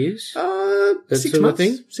a few years? 6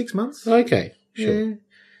 months. 6 months. Okay. Sure. Yeah.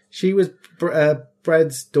 She was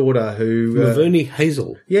Brad's daughter who... Lavernie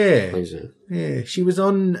Hazel. Yeah. Hazel. Yeah. She was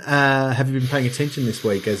on Have You Been Paying Attention this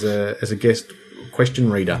week as a guest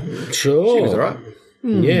question reader. Sure. She was all right.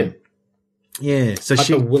 Yeah. Yeah, so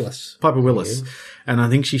Piper Willis. Yeah. And I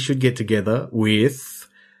think she should get together with,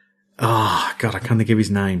 I can't think of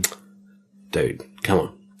his name. Dude, come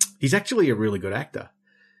on. He's actually a really good actor.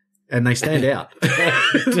 And they stand out.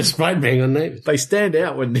 Despite being on Neighbours. They stand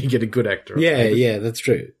out when they get a good actor. Yeah, that's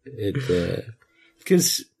true.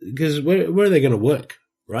 Because where are they going to work,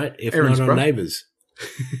 right? If not on Neighbours.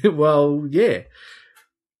 Well, yeah.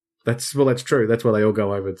 That's true. That's why they all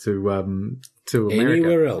go over to America.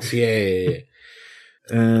 Anywhere else, yeah.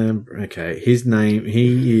 Okay, his name.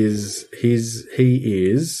 He is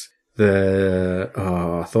the.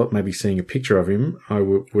 I thought maybe seeing a picture of him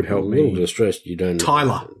would help me. A little distressed. You don't.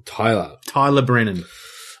 Tyler Brennan.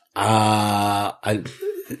 Yeah.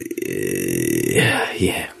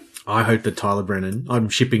 I hope that Tyler Brennan. I'm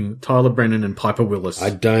shipping Tyler Brennan and Piper Willis. I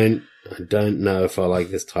don't know if I like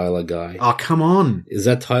this Tyler guy. Oh, come on. Is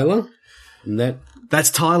that Tyler? That's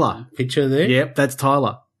Tyler. Picture there? Yep, that's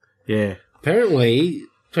Tyler. Yeah. Apparently,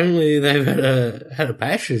 Apparently they've had a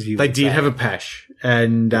pash, as you They would did say, have a pash,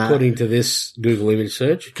 and according to this Google image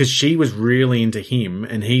search. because she was really into him,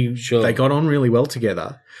 and they got on really well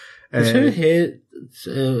together. Has her hair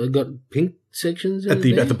got pink sections At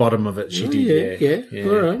the bottom of it, she did. Yeah.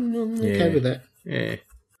 All right, I'm okay with that. Yeah.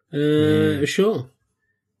 Sure.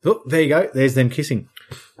 Oh, there you go. There's them kissing.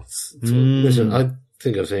 Listen, I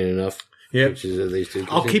think I've seen enough pictures of these two.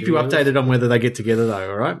 I'll keep you updated on whether they get together,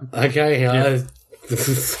 though. All right. Okay.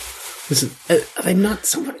 Listen, are they not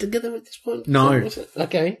somewhat together at this point? No.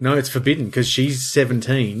 Okay. No, it's forbidden because she's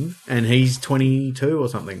 17 and he's 22 or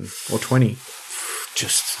something, or 20.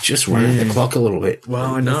 Just run the clock a little bit.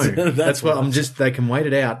 Well, I know. That's what they can wait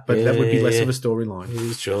it out, but that would be less of a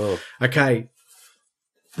storyline. Sure. Okay.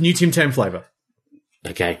 New Tim Tam flavour.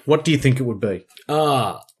 Okay. What do you think it would be?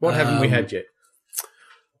 What haven't we had yet?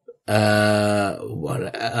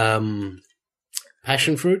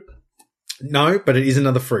 Passion fruit? No, but it is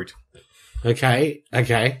another fruit. Okay.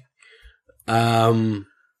 Passion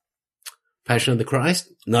of the Christ?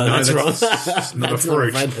 No, that's wrong. That's not a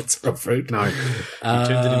fruit. That's not a fruit. No. It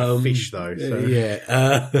turns it into fish, though. So.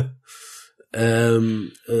 Yeah.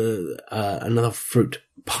 Another fruit.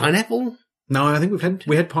 Pineapple? No, I think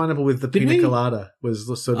we had pineapple with the pina colada. Was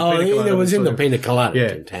the sort of pina colada it was in the pina colada. Yeah.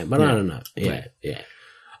 Tim Tam, but I don't know. Yeah.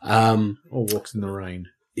 Or walks in the rain.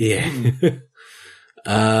 Yeah.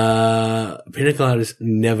 Pina colada is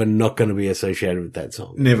never not going to be associated with that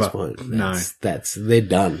song. Never. At this point. They're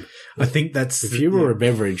done. I think that's if you were a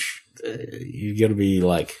beverage, you got to be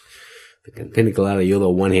like pina colada. You're the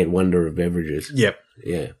one-hit wonder of beverages. Yep.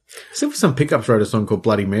 Yeah. Silver Sun Pickups wrote a song called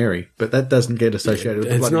Bloody Mary, but that doesn't get associated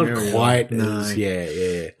with it's Bloody not Mary. quite No. as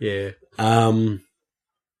yeah.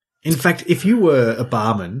 In fact, if you were a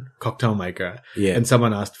barman, cocktail maker, and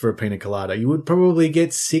someone asked for a pina colada, you would probably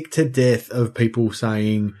get sick to death of people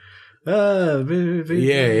saying, yeah.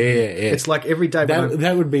 It's like every day.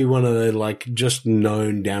 That would be one of the like just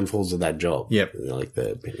known downfalls of that job. Yep. Like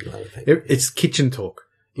the pina colada thing. It's kitchen talk.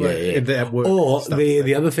 Yeah. At work or stuff.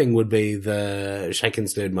 the other thing would be the shaken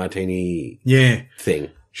stirred martini thing.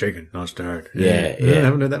 Shaken, not stirred. Yeah. I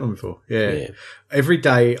haven't heard that one before. Yeah. Every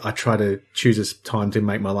day I try to choose a time to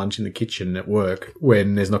make my lunch in the kitchen at work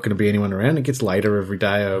when there's not going to be anyone around. It gets later every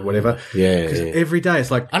day or whatever. Yeah. Every day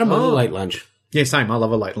it's like, I don't mind a late lunch. Yeah, same. I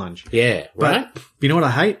love a late lunch. Yeah, right? But you know what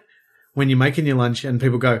I hate? When you're making your lunch and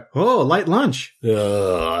people go, oh, late lunch.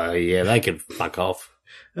 Oh, yeah, they can fuck off.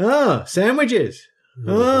 Oh, sandwiches.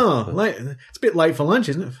 Oh, late. It's a bit late for lunch,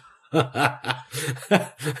 isn't it?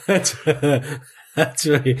 That's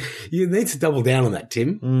right. You need to double down on that,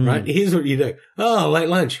 Tim. Right? Here's what you do. Oh, late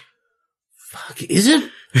lunch. Fuck, is it?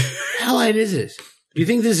 How late is this? Do you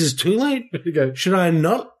think this is too late? You go, Should I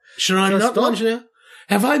not stop? lunch now?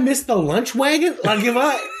 Have I missed the lunch wagon? Like, have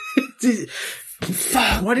I?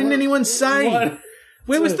 Fuck. Why didn't anyone say? What?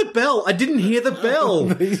 Where was the bell? I didn't hear the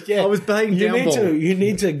bell. Yeah. I was playing down ball. You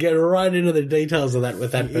need to get right into the details of that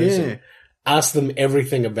with that person. Yeah. Ask them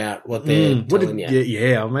everything about what they're telling you.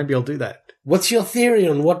 Yeah, maybe I'll do that. What's your theory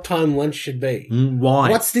on what time lunch should be? Why?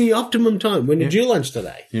 What's the optimum time? When did you lunch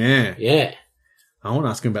today? Yeah. Yeah. I want to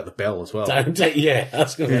ask him about the bell as well. Ask him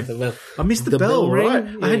about the bell. I missed the bell, right?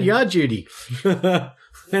 ring? I had yard duty.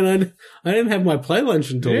 And I didn't have my play lunch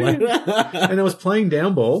until later. And I was playing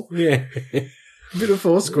down ball. Yeah. A bit of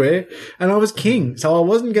Foursquare, and I was king, so I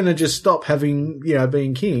wasn't going to just stop having,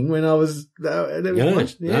 being king when I was.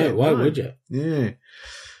 Why would you? Yeah,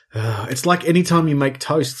 it's like any time you make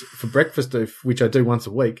toast for breakfast, which I do once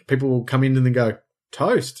a week, people will come in and then go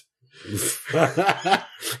toast. That's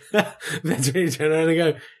when you turn around and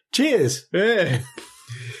go, cheers. Yeah.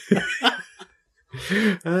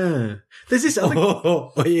 There's this other.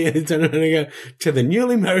 You turn around and go to the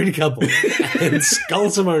newly married couple and scull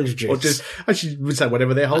some orange juice. Or just, I would say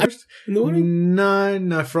whatever their host. In the morning?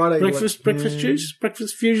 No, Friday. Breakfast juice?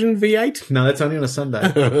 Breakfast Fusion V8? No, that's only on a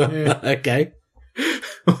Sunday. Yeah. Okay.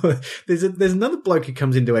 There's another bloke who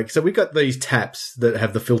comes into it. So we got these taps that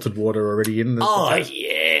have the filtered water already in them.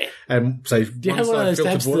 Yeah. And so do you have one of those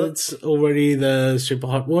taps that's already the super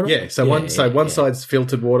hot water? Yeah. So one side's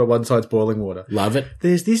filtered water, one side's boiling water. Love it.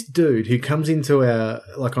 There's this dude who comes into our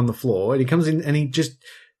on the floor, and he comes in and he just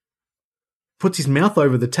puts his mouth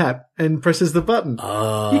over the tap and presses the button.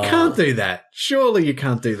 You can't do that. Surely you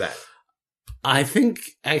can't do that. I think,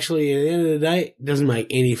 actually, at the end of the day, it doesn't make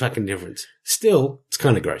any fucking difference. Still, it's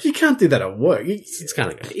kind of gross. You can't do that at work. It's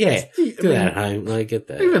kind of gross. Yeah, do that at home. I get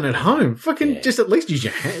that. Even at home. Just at least use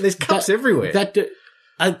your hand. There's cups everywhere.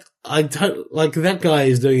 I don't, like, that guy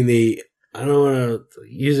is doing I don't want to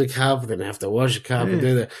use a cup, then have to wash a cup and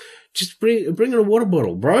do that. Just bring in a water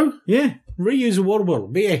bottle, bro. Yeah. Reuse a water bottle.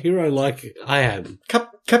 Be a hero like I am.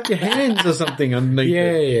 Cup cup your hands or something underneath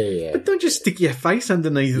it. Yeah. But don't just stick your face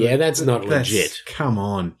underneath it. Yeah, that's not legit. Come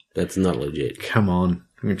on. That's not legit. Come on.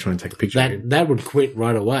 I'm going to try and take a picture of it. That would quit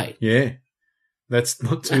right away. Yeah. That's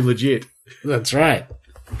not too legit. That's right.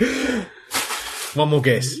 One more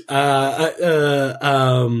guess. A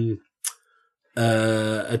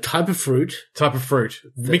type of fruit. Type of fruit.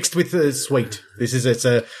 Mixed with a sweet. It's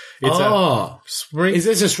a spring. Is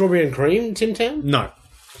this a strawberry and cream Tim Tam? No.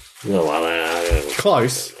 No,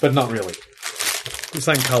 Close, but not really. The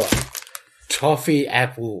same colour. toffee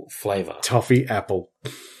apple flavor. Toffee apple.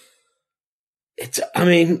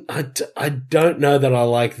 I don't know that I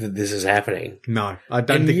like that this is happening. No, I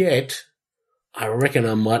don't And think. yet, I reckon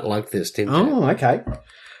I might like this Tim Tam. Oh, okay.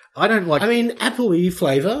 I don't like. Apple-y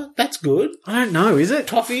flavour, that's good. I don't know. Is it?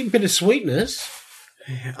 Toffee, bit of sweetness.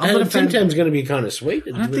 I'm not a fan. Tim Tam's going to be kind of sweet.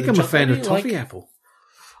 I don't think I'm a fan of toffee apple.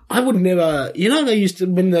 I would never. You know,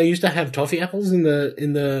 when they used to have toffee apples in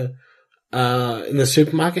the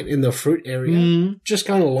supermarket in the fruit area, just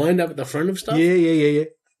kind of lined up at the front of stuff. Yeah.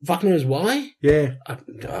 Fuck knows why. Yeah. I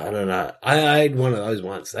don't know. I ate one of those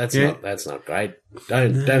once. That's not great.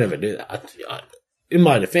 Don't ever do that. In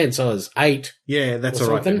my defense, I was 8. Yeah, that's or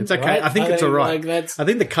all right. something, It's okay. right? I think it's all right. I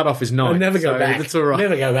think the cutoff is 9. I'll never go back. That's all right.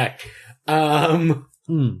 Never go back. But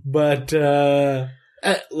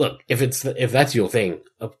look, if that's your thing,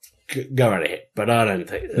 go right ahead. But I don't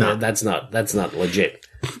think that's not legit.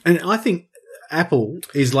 And I think apple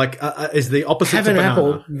is like is the opposite Have to an banana.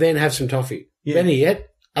 apple, then have some toffee. Yeah. Better yet,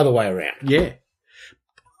 other way around. Yeah.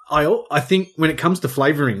 I think when it comes to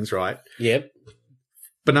flavorings, right? Yep.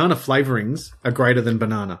 Banana flavorings are greater than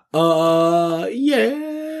banana.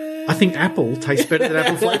 Yeah. I think apple tastes better than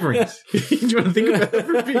apple flavorings. Do you want to think about that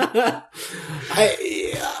for a bit?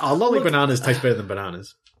 Lolly bananas taste better than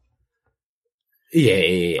bananas.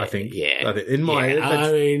 Yeah. I think. Yeah. In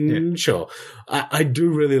my, sure. I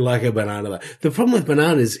do really like a banana though. The problem with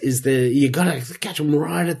bananas is you gotta catch them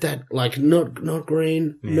right at that, like not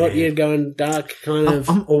green, not yet going dark kind of.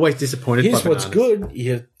 I'm always disappointed Here's by bananas. what's good.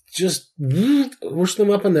 You just whoosh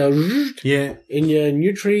them up in the in your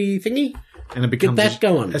Nutri thingy. And it becomes Get that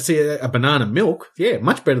going. I see a banana milk. Yeah,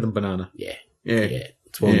 much better than banana. Yeah. Yeah.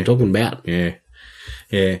 That's what I'm talking about. Yeah.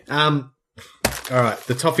 All right,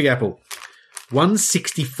 the toffee apple.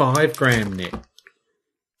 165 gram net.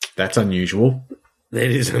 That's unusual.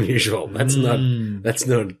 That is unusual. That's not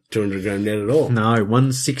 200 gram net at all. No,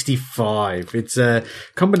 165. It's a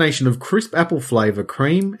combination of crisp apple flavour,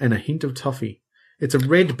 cream, and a hint of toffee. It's a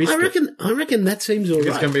red biscuit. I reckon that seems all right.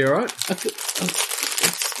 It's going to be all right.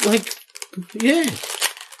 It's like, yeah,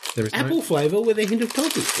 There is apple flavour with a hint of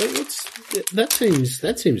toffee. That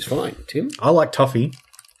seems fine, Tim. I like toffee.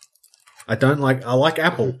 I like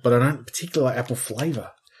apple, but I don't particularly like apple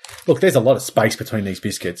flavour. Look, there's a lot of space between these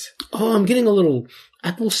biscuits. Oh, I'm getting a little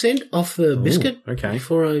apple scent off the biscuit. Okay.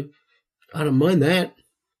 Before I don't mind that.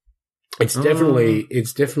 It's definitely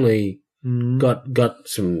got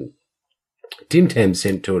some Tim Tam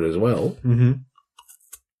scent to it as well. Mm-hmm.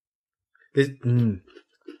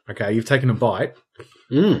 Okay, you've taken a bite.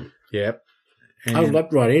 Yep. And, I've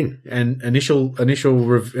leapt right in. And initial.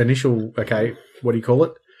 Okay, what do you call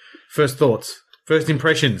it? First thoughts, first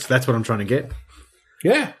impressions. That's what I'm trying to get.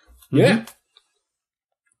 Yeah. Yeah.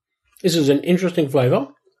 This is an interesting flavour.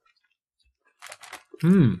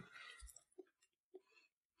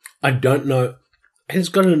 I don't know. It's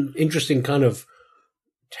got an interesting kind of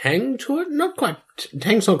tang to it. Not quite.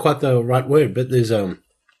 Tang's not quite the right word, but there's an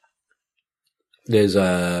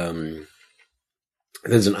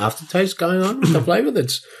aftertaste going on with the flavour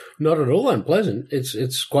that's not at all unpleasant.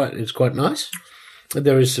 It's quite nice.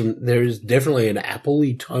 There is definitely an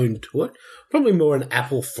apple-y tone to it. Probably more an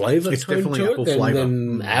apple flavour tone to it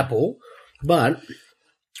than apple. But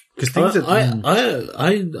because I have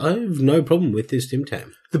no problem with this Tim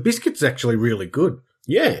Tam. The biscuit's actually really good.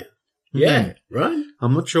 Yeah. Yeah. Right?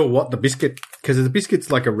 I'm not sure what the biscuit, because the biscuit's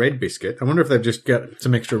like a red biscuit. I wonder if they've just got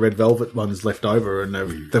some extra red velvet ones left over and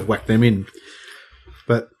they've whacked them in.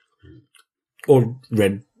 Or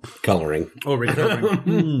red colouring. Or red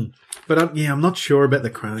colouring. But I'm not sure about the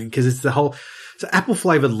crowning because it's so apple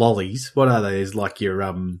flavoured lollies. What are they? There's like your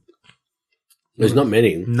There's not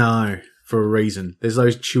many. No, for a reason. There's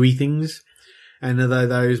those chewy things, and are they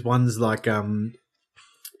those ones like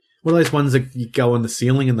what are those ones that you go on the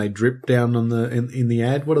ceiling and they drip down on in the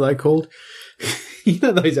ad? What are they called? You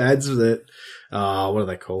know those ads that what are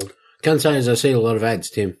they called? Can't say as I see a lot of ads,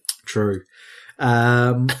 Tim. True.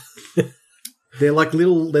 They're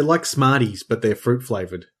like Smarties, but they're fruit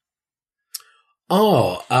flavoured.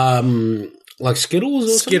 Oh, like Skittles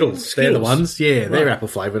or Skittles. Something? They're the ones. Yeah, they're Right. apple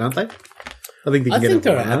flavoured, aren't they? I think they can I get think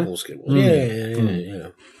them they're from apple Skittles. Yeah.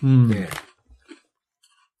 Yeah.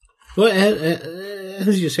 Well,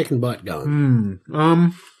 how's your second bite going?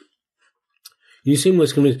 You seem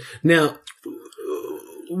less convinced. Now,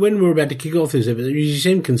 when we're about to kick off this episode, you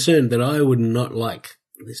seem concerned that I would not like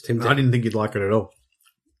this Tim Tam. I didn't think you'd like it at all.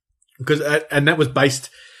 Because, and that was based...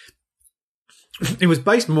 It was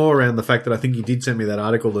based more around the fact that I think you did send me that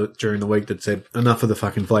article during the week that said, enough of the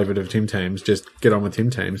fucking flavoured of Tim Tams, just get on with Tim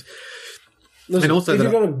Tams. Listen, and also if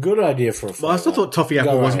you've got a good idea for a flavour, I still thought toffee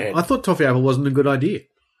apple wasn't... I thought toffee apple wasn't a good idea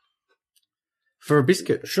for a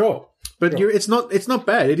biscuit. Sure. But it's not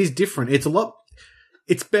bad. It is different. It's a lot...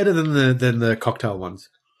 It's better than the cocktail ones.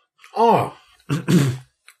 Oh.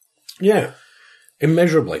 Yeah.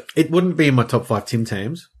 Immeasurably. It wouldn't be in my top 5 Tim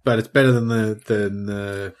Tams, but it's better than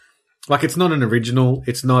the like, it's not an original.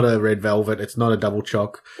 It's not a red velvet. It's not a double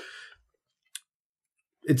choc.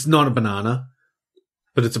 It's not a banana,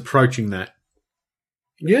 but it's approaching that.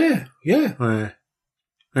 Yeah. Yeah. All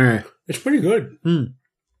right. It's pretty good.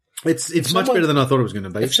 It's much better than I thought it was going to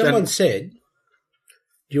be. If someone said,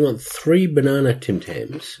 do you want 3 banana Tim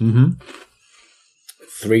Tams,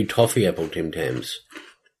 3 toffee apple Tim Tams,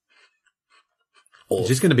 it's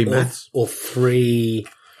just going to be maths, or 3,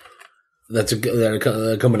 that's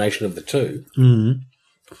a combination of the two,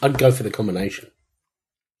 I'd go for the combination.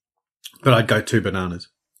 But I'd go 2 bananas.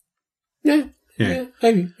 Yeah,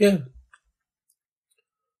 maybe, yeah.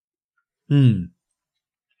 I'm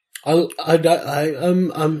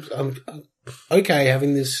okay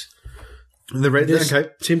having this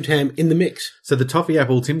Tim Tam in the mix. So the toffee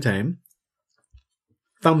apple Tim Tam,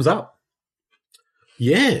 thumbs up.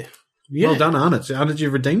 Yeah. Well done, Arnott. Arnott,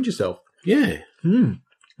 you've redeemed yourself. Yeah.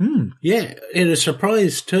 Yeah, in a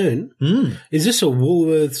surprise turn. Is this a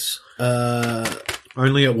Woolworths?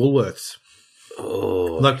 Only at Woolworths.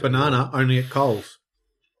 Oh, like banana, only at Coles.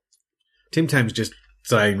 Tim Tam's just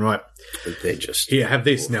saying, right, they're just here, have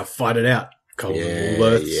this, now fight it out. Coles and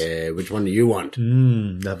Woolworths. Yeah, which one do you want?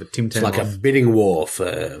 Have a Tim Tam. It's like a bidding war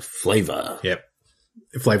for flavour. Yep.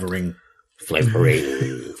 Flavouring.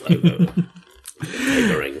 Flavouring.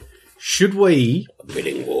 Should we... A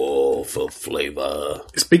bidding war for flavour.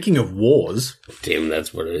 Speaking of wars... Tim,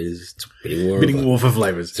 that's what it is. It's a bidding war. Bidding war for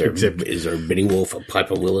flavours. Is there a bidding war for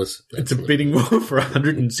Piper Willis? It's a bidding war for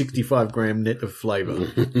 165 gram net of flavour.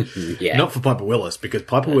 Yeah. Not for Piper Willis, because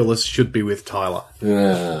Piper Willis should be with Tyler.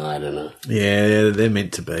 I don't know. Yeah, they're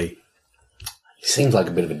meant to be. He seems like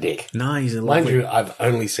a bit of a dick. No, he's a Mind you, I've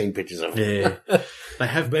only seen pictures of him. Yeah. They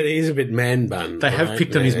have, but he's a bit man bun. They have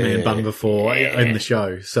picked on his man bun before in the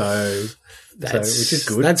show, so which is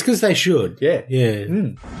good. That's because they should. Yeah. Yeah.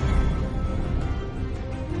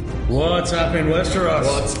 What's up in Westeros?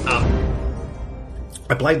 What's up?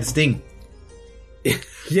 I played the Sting.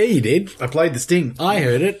 Yeah, you did. I played the Sting. I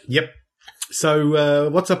heard it. Yep. So,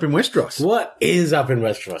 what's up in Westeros? What is up in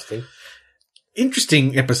Westeros, Tim?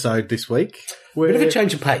 Interesting episode this week. Bit of a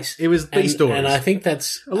change of pace. It was B stories. And I think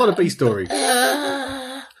that's... A lot of B stories.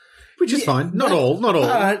 Which is fine. Not all.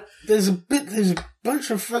 There's a bunch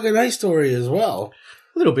of fucking A story as well.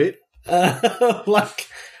 A little bit.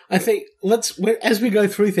 I think as we go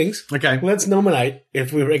through things, okay, let's nominate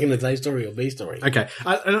if we reckon it's A story or B story. Okay.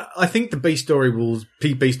 I think the B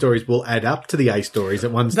stories will add up to the A stories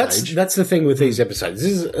at one stage. That's the thing with these episodes.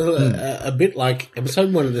 This is a bit like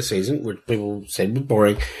episode 1 of the season, which people said was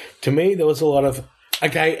boring. To me, there was a lot of,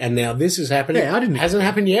 okay, and now this is happening. Yeah, hasn't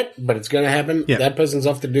happened yet, but it's going to happen. Yeah. That person's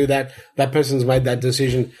off to do that. That person's made that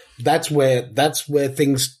decision. That's where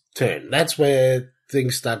things turn. That's where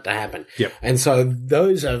things start to happen. Yep. And so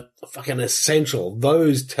those are fucking essential.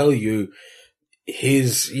 Those tell you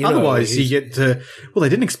Otherwise, you get to... Well, they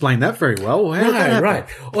didn't explain that very well. How did that happen? Right.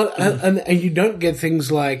 Well, and you don't get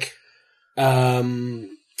things like... as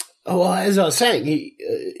I was saying,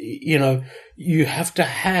 you have to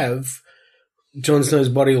have Jon Snow's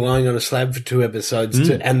body lying on a slab for 2 episodes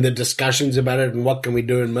and the discussions about it and what can we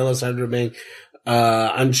do, and Melisandre being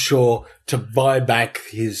unsure to buy back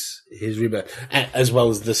his rebirth, as well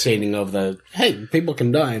as the scening of the, hey, people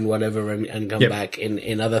can die and whatever and come back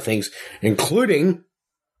in other things, including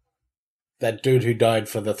that dude who died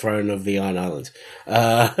for the throne of the Iron Islands.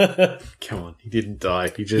 Come on, he didn't die.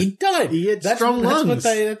 He died. He had strong lungs.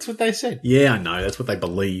 That's what they said. Yeah, I know. That's what they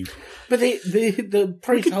believe. But the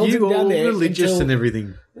priest holds him all down there, religious and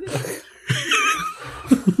everything,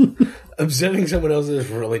 observing someone else's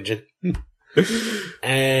religion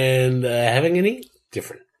and having any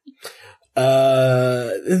different.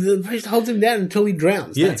 The priest holds him down until he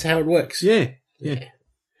drowns. Yeah. That's how it works. Yeah.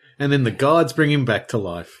 And then the gods bring him back to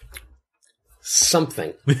life.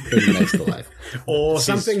 Something brings him back to life. Or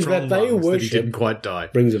something that they worship that he didn't quite die.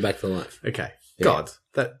 Brings it back to life. Okay. Yeah. Gods.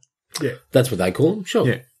 That's what they call them. Sure.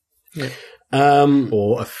 Yeah.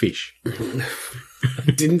 Or a fish.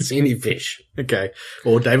 Didn't see any fish. Okay.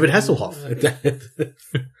 Or David Hasselhoff.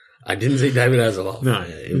 I didn't see David Hasselhoff No.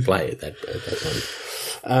 in play at that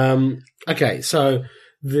time. Okay, so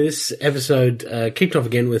this episode kicked off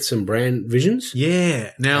again with some brand visions.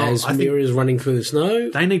 Yeah. Now, As I think Mira is running through the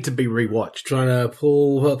snow, they need to be rewatched. trying to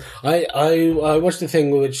pull. Well, I watched the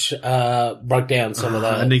thing which broke down some of the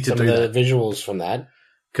I need to do that. visuals from that.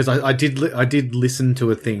 Because I did listen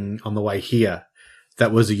to a thing on the way here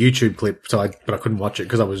that was a YouTube clip, but I couldn't watch it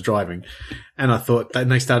because I was driving. And I thought, and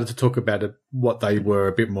they started to talk about it, what they were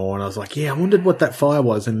a bit more, and I was like, yeah, I wondered what that fire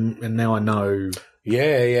was, and now I know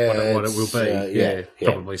Yeah, what it will be. yeah,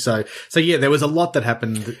 Probably. So yeah, there was a lot that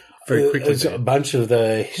happened very quickly. A bunch of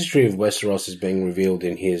the history of Westeros is being revealed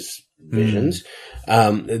in his visions.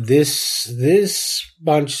 This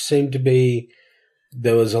bunch seemed to be.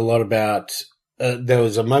 There was a lot about. There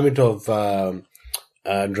was a moment of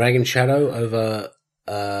dragon shadow over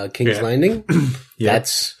King's Landing. Yeah.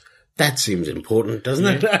 That seems important, doesn't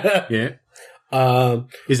it? Yeah.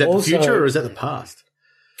 Is that also- the future or is that the past?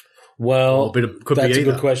 Well, Could that's be a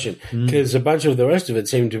either. good question because a bunch of the rest of it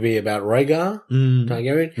seemed to be about Rhaegar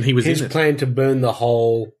Targaryen. And he was his in it. plan to burn the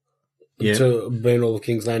whole, Yeah. to burn all of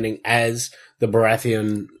King's Landing as the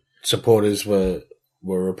Baratheon supporters were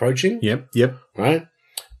approaching, Yep. right?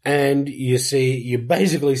 And you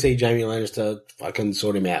basically see Jaime Lannister fucking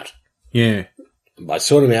sort him out. Yeah. By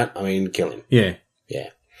sort him out, I mean kill him. Yeah. Yeah.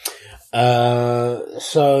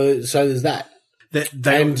 So there's that.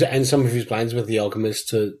 And some of his plans with the alchemist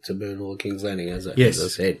to burn all of King's Landing, as I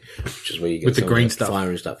said, which is where you get With the some green of that stuff. fire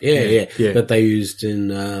and stuff. Yeah. Yeah. That they used in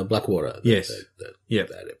Blackwater. Yes.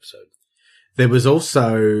 That episode. There was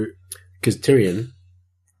also Because Tyrion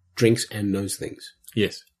drinks and knows things.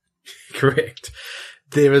 yes, correct.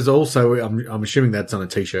 There is also I'm assuming that's on a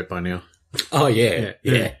t-shirt by now. Oh yeah.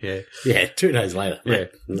 2 days later. Yeah.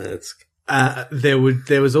 That's There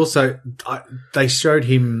was also they showed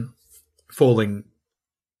him falling,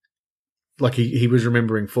 like he was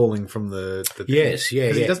remembering falling from the thing. yes, yeah.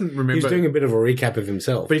 'Cause he doesn't remember. He's doing a bit of a recap of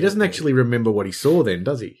himself, But he doesn't actually remember what he saw then,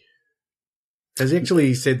 does he? Has he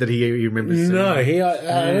actually said that he remembers seeing No,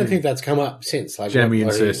 I don't think that's come up since. Like Jaime and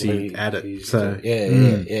what Cersei at it, so-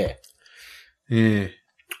 yeah. Yeah.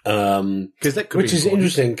 Because that could Which be is important.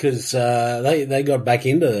 interesting because they got back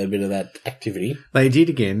into a bit of that activity They did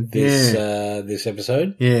again. this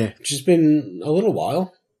episode, Yeah. which has been a little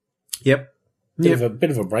while. Yep. Bit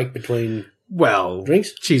of a break between Well,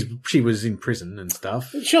 drinks. she was in prison and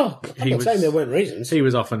stuff. Sure, I'm He not was- saying there weren't reasons. He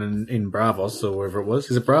was often in Bravos or wherever it was.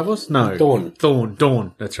 Is it Bravos? No.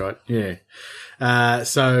 Dawn. That's right. Yeah.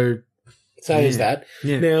 So So is that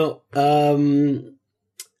Yeah. now?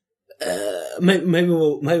 Maybe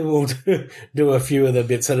we'll do a few of the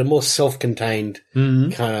bits that are more self-contained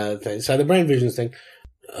kind of thing. So the brain visions thing,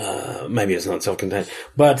 maybe it's not self-contained,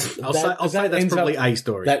 but I'll say that's probably a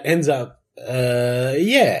story. that ends up,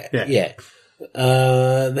 yeah.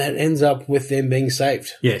 That ends up with them being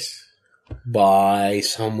saved Yes. by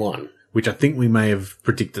someone. Which I think we may have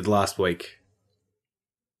predicted last week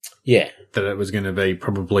Yeah, that it was going to be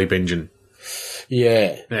probably Benjen.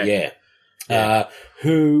 yeah.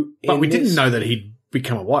 Who? But in we didn't this- know that he'd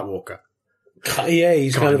become a White Walker. Yeah,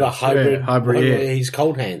 he's kind of a hybrid. Yeah, hybrid, yeah. He's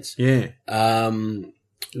cold hands. Yeah.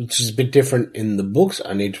 Which is a bit different in the books.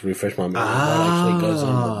 I need to refresh my memory what actually goes on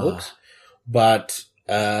in the books. But,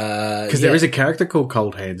 Because there is a character called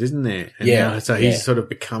Cold Hands, isn't there? And Yeah, now- so he's yeah. sort of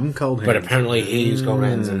become Cold Hands. but apparently he's cold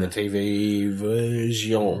hands in the TV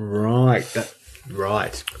version. Right.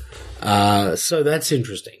 So that's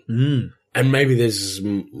interesting. Mm. And maybe there's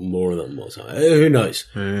more of them or something. Who knows?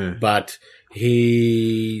 Yeah. But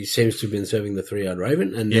he seems to have been serving the 3-eyed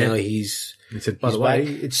raven, and Yeah. now he's He said, by he's the way,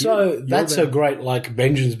 back. it's so you. You're that's the- a great, like,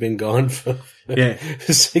 Benjen's been gone for Yeah.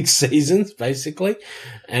 6 seasons, basically,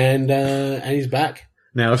 and he's back.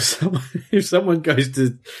 Now, if someone goes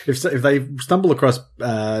to, if they stumble across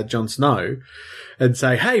Jon Snow and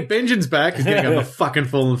say, "Hey, Benjen's back," he's going to go, "I'm fucking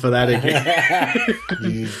falling for that again."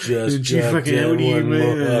 You just Gee, fucking hell, what do you goddamn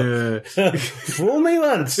mean? one- Fool me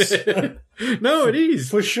once. No, it is.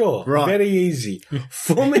 For sure. Right. Very easy.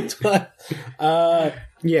 Fool me twice.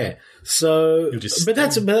 Yeah. So, He'll just but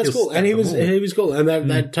that's he'll cool. And stab them all. he was cool. And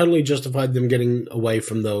that totally justified them getting away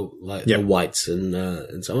from the whites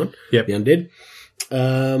and so on. Yep. The undead.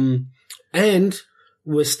 And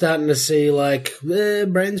we're starting to see, like,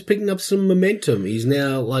 Bran's picking up some momentum. He's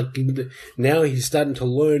now, now he's starting to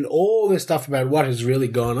learn all this stuff about what has really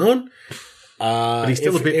gone on. But he's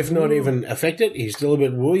still a bit, if not even affected, he's still a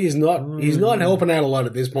bit woo. He's not helping out a lot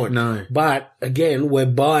at this point. No. But again, we're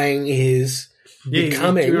buying his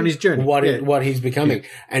becoming on his journey. what he's becoming.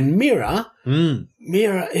 And Mira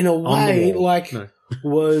in a way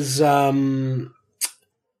was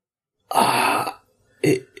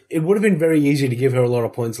it would have been very easy to give her a lot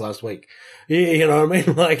of points last week. You know what I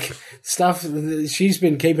mean? Like stuff she's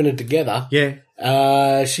been keeping it together. Yeah.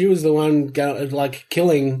 She was the one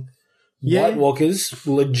killing White Walkers,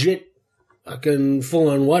 legit fucking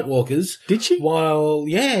full-on White Walkers. Did she? While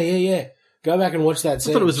go back and watch that I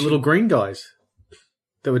scene. thought it was the little green guys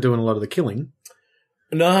that were doing a lot of the killing.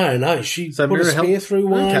 No, she put a spear through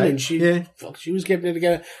one, and she was keeping it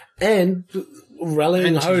together and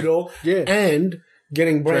rallying Hodor, and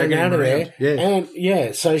getting Bran out of there,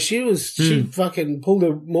 and so she fucking pulled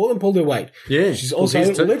her weight. Yeah, she's also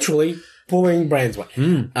literally pulling Bran's weight.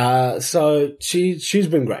 So she's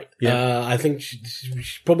been great. Yeah. I think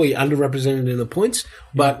she's probably underrepresented in the points,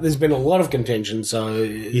 but there's been a lot of contention. So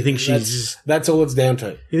you think that's all it's down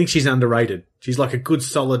to. You think she's underrated? She's like a good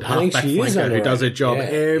solid halfback flanker who does her job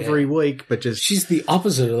every week, but just she's the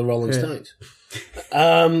opposite of the Rolling Stones.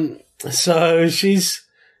 So she's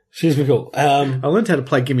been cool. I learned how to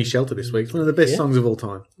play Gimme Shelter this week. It's one of the best songs of all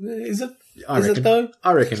time. Is it? I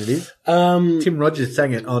reckon it is. Tim Rogers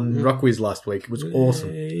sang it on Rockwiz last week. It was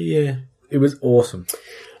awesome. Yeah. It was awesome.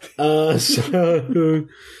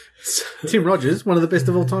 Tim Rogers, one of the best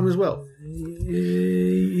of all time as well.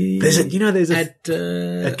 There's at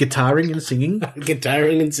guitaring and singing.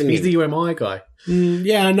 Guitaring and singing. He's the UMI guy.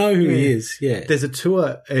 Yeah, I know who he is. Yeah. There's a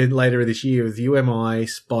tour later this year with UMI,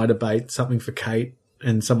 Spiderbait, Something for Kate,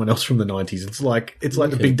 and someone else from the 90s. It's like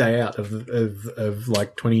the big day out of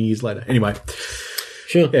like 20 years later. Anyway.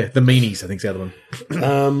 Sure. Yeah, the Meanies, I think, is the other one.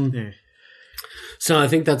 Yeah. So I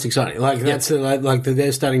think that's exciting. That's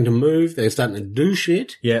they're starting to move. They're starting to do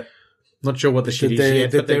shit. Yeah. Not sure what the shit is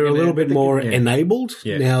yet. That they're a little bit more enabled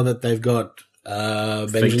now that they've got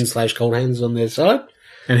Benjen / Cold Hands on their side.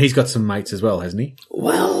 And he's got some mates as well, hasn't he?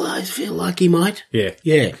 Well, I feel like he might. Yeah.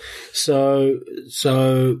 Yeah. So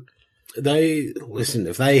they listen.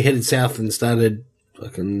 If they headed south and started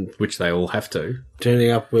fucking, which they all have to,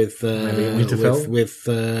 turning up with Jono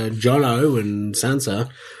and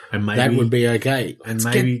Sansa, and maybe that would be okay. And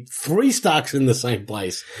maybe 3 Starks in the same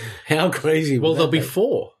place. How crazy! Well, there'll be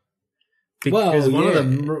 4. Because one of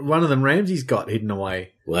them Ramsay's got hidden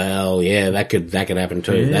away. Well, yeah, that could happen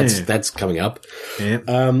too. Yeah. That's coming up. Yeah.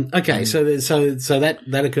 Okay, so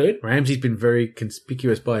that occurred. Ramsay's been very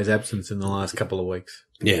conspicuous by his absence in the last couple of weeks.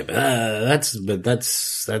 Yeah, but that's going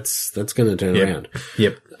to turn around.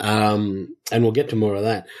 Yep. And we'll get to more of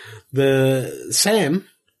that. The Sam.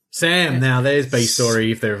 Now there's B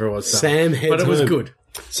story if there ever was. Sam heads home. But it was good.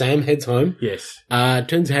 Sam heads home. Yes.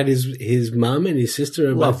 Turns out his mum and his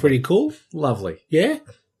sister are both pretty cool. Lovely. Yeah.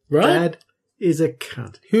 Right. Dad is a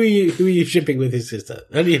cunt. Who are you shipping with his sister?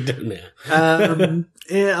 What are you doing now?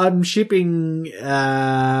 I'm shipping. You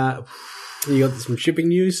got some shipping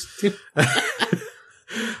news?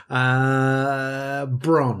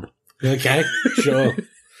 Bronn. Okay. Sure.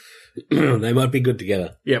 They might be good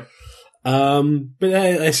together. Yep. But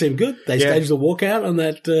they seem good. They staged the walkout on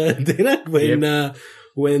that dinner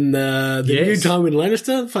when the new Tywin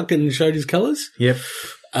Lannister fucking showed his colours. Yep.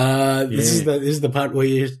 This is the part where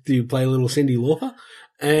you play a little Cyndi Lauper,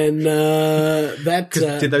 and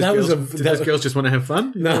did those girls just want to have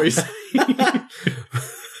fun? No.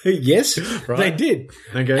 Yes, right. They did.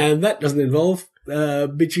 Okay, and that doesn't involve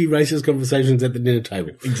bitchy racist conversations at the dinner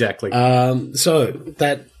table. Exactly. So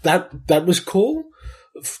that was cool.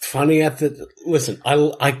 Funny listen,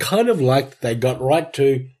 I kind of liked they got right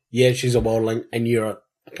to, she's a wildling and you're a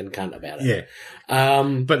fucking cunt about it. Yeah.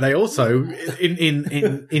 But they also,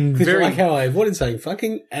 in very. like how I avoided saying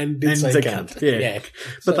fucking and did say cunt. Yeah.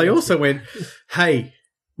 But they also went, hey,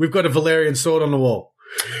 we've got a Valyrian sword on the wall.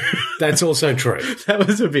 That's also true. That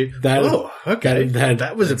was a bit. Okay.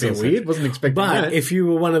 That was a bit weird. Wasn't expecting that. But if you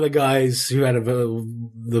were one of the guys who had a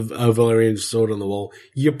Valyrian sword on the wall,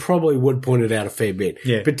 you probably would point it out a fair bit.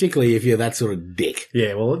 Yeah. Particularly if you're that sort of dick.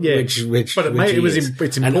 Yeah. Well. Yeah. It's important.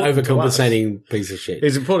 An overcompensating piece of shit.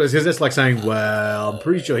 It's important because that's like saying, well, I'm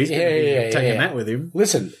pretty sure he's going to be taking that with him.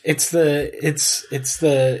 Listen, it's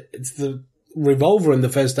the revolver in the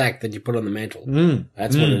first act that you put on the mantle.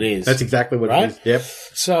 That's what it is. That's exactly what it is. Yep.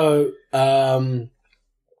 So,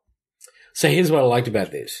 here's what I liked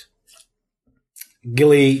about this.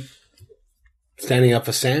 Gilly standing up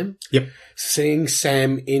for Sam. Yep. Seeing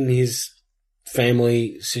Sam in his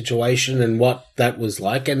family situation and what that was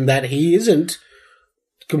like, and that he isn't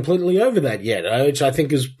completely over that yet, which I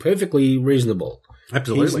think is perfectly reasonable.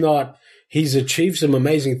 Absolutely. he's achieved some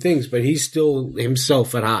amazing things, but he's still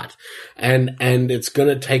himself at heart. And it's going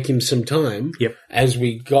to take him some time, as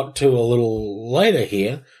we got to a little later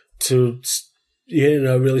here, to,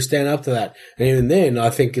 really stand up to that. And even then, I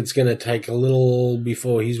think it's going to take a little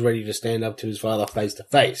before he's ready to stand up to his father face to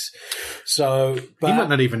face. So, but he might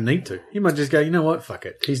not even need to. He might just go, you know what, fuck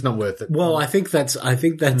it. He's not worth it. Well, I think that's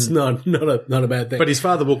not a bad thing. But his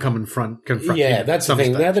father will come and confront him. Yeah, that's the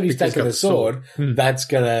thing. Now that he's taken the sword, that's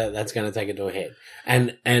gonna take it to a head.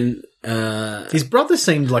 And his brother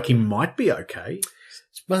seemed like he might be okay.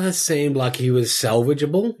 His brother seemed like he was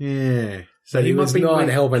salvageable. Yeah. So but he was not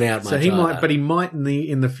helping out much. So he might, but he might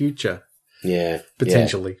in the future. Yeah,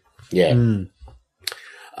 potentially. Yeah.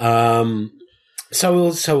 So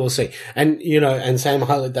we'll see. And and Sam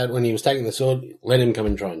highlighted that when he was taking the sword, let him come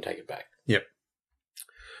and try and take it back. Yep.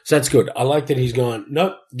 So that's good. I like that he's gone,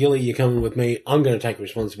 nope, Gilly, you're coming with me. I'm going to take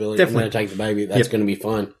responsibility. Definitely. I'm going to take the baby. That's going to be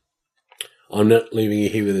fine. I'm not leaving you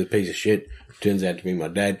here with a piece of shit. Turns out to be my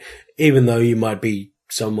dad. Even though you might be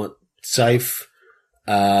somewhat safe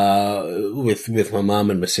with my mum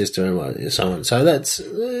and my sister and so on. So that's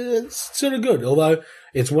sort of good. Although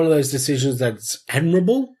it's one of those decisions that's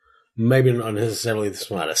admirable, maybe not necessarily the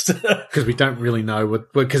smartest. Because we don't really know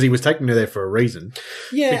because he was taking her there for a reason.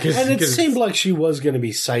 Yeah, and it seemed like she was going to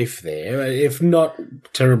be safe there, if not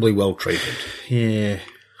terribly well treated. Yeah.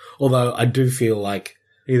 Although I do feel like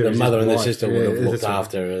the mother and the sister would have looked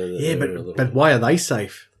after her. Yeah, but why are they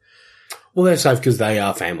safe? Well, they're safe because they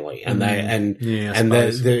are family, and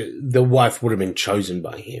the wife would have been chosen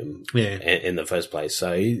by him, in the first place.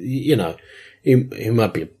 So he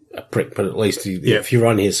might be a prick, but at least if you're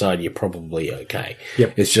on his side, you're probably okay.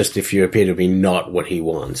 Yep. It's just if you appear to be not what he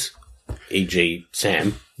wants, e.g.,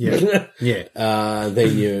 Sam, then you're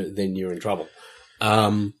in trouble.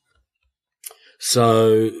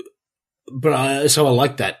 So I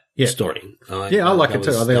like that story. I like it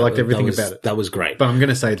too. I think I liked everything about it. That was great. But I'm going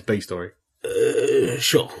to say it's B story.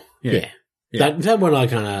 Sure. Yeah. That one I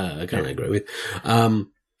kind of agree with. But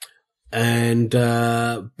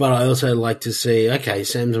I also like to see, okay,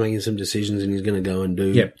 Sam's making some decisions and he's going to go and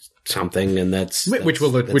do something, and which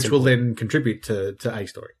will then contribute to A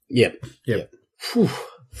story. Yep.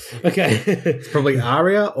 Okay. It's probably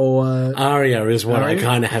Arya or Arya is what I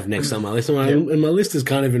kind of have next on my list. And my list is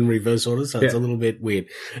kind of in reverse order, so it's a little bit weird.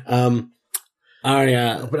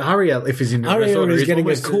 Arya, but Arya, if he's in Arya order, is getting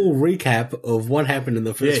a cool recap of what happened in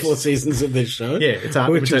the first 4 seasons of this show. Yeah, it's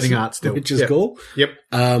imitating art still, which is cool. Yep.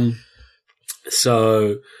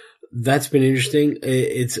 So that's been interesting.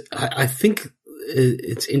 I think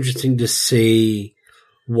it's interesting to see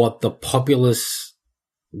what the populace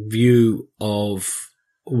view of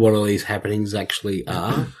what all these happenings actually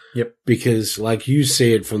are. Yep. Because, like, you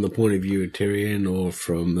see it from the point of view of Tyrion or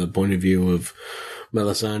from the point of view of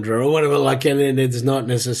Melisandre or whatever, like, and it's not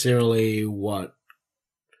necessarily what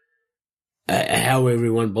how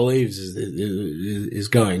everyone believes is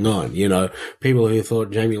going on. People who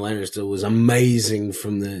thought Jaime Lannister was amazing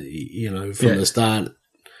from the start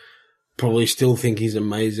probably still think he's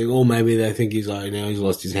amazing, or maybe they think he's like, now he's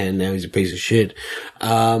lost his hand, now he's a piece of shit.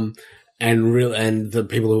 And the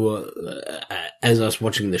people who are, as us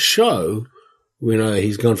watching the show, we know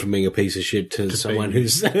he's gone from being a piece of shit to someone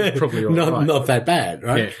who's probably not that bad,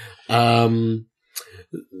 right? Yeah.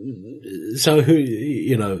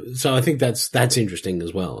 So I think that's interesting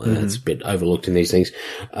as well. And that's a bit overlooked in these things.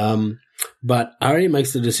 But Arya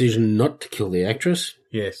makes the decision not to kill the actress.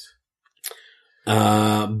 Yes.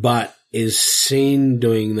 But is seen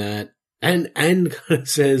doing that and kind of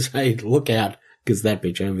says, hey, look out, because that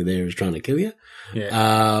bitch over there is trying to kill you.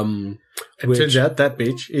 Yeah. It turns out that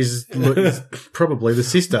bitch is probably the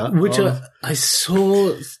sister. Which I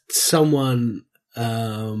saw someone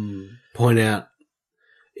point out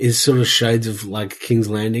is sort of shades of like King's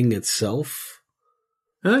Landing itself.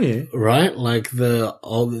 Oh yeah, right. Like the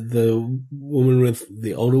woman with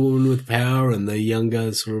the older woman with power and the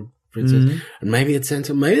younger sort of princess, and maybe it's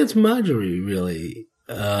Sansa, maybe it's Marjorie. Really,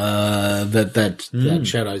 that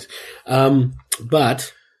shadows.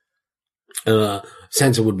 But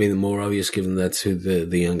Sansa would be the more obvious, given that's who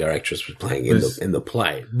the younger actress was playing in the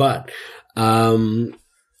play. But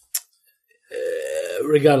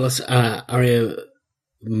regardless, Arya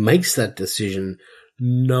makes that decision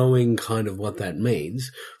knowing kind of what that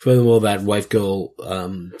means. Furthermore, that waif girl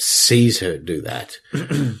sees her do that.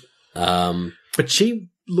 But she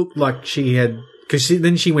looked like she had, because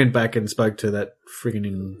then she went back and spoke to that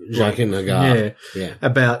friggin' Jaqen H'ghar. Yeah.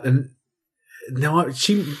 About, and now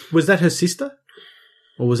was that her sister?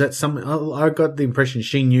 Or was that some? I got the impression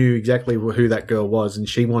she knew exactly who that girl was, and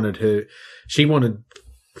she wanted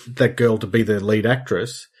that girl to be the lead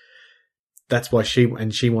actress. that's why she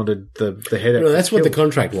wanted the head actress. No, that's what the killed.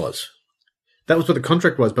 contract was. That was what the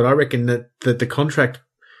contract was, but I reckon that the contract,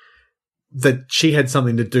 that she had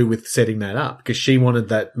something to do with setting that up, because she wanted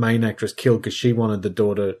that main actress killed because she wanted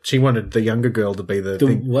she wanted the younger girl to be the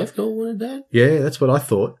thing. Wife girl wanted that? Yeah, that's what I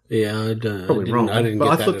thought. Yeah, I don't. Probably wrong. I didn't but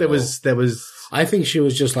get I that thought at there all. was. I think she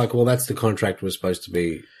was just like, well, that's the contract was supposed to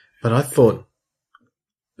be. But I thought.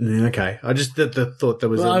 Yeah, okay, I just thought there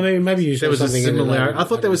was. Well, I mean, maybe you saw there was a something in similar. it. I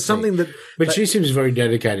thought there was something that. But she seems very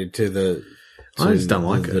dedicated to the. I just don't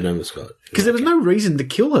like the her. name of Scott. Because there was no reason to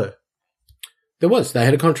kill her. There was. They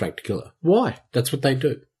had a contract to kill her. Why? That's what they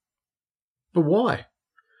do. But why?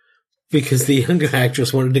 Because the younger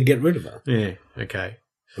actress wanted to get rid of her. Yeah. Okay.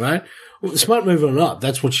 Right? Well, smart move or not,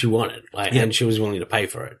 that's what she wanted. And she was willing to pay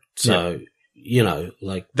for it. So,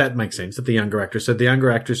 that makes sense. That the younger actress. So the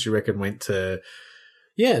younger actress, you reckon, went to.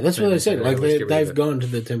 Yeah, that's what they said. Let's get rid of They've it. gone to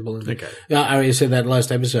the temple. And Okay. Arya said that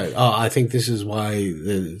last episode. Oh, I think this is why.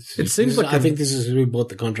 It seems like I think this is who bought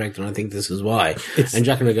the contract, and I think this is why. And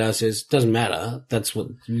Jaqen H'ghar says, "Doesn't matter. That's what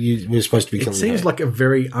we're supposed to be killing." It seems her. like a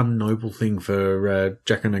very unnoble thing for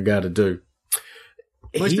Jaqen H'ghar to do.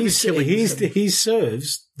 He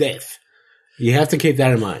serves death. You have to keep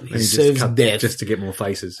that in mind. He serves death just to get more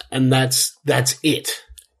faces. and that's it.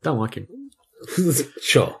 Don't like him.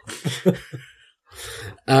 Sure.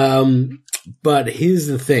 But here's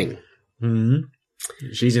the thing.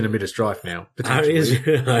 She's in a bit of strife now. Arya's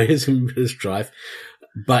Potentially. in a bit of strife,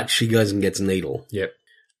 but she goes and gets Needle. Yep.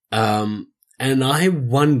 And I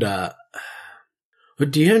wonder,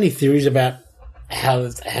 do you have any theories about how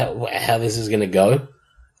this is going to go?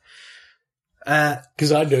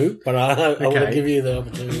 Because I do, but I want to give you the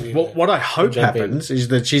opportunity. Well, what I hope jump in. happens is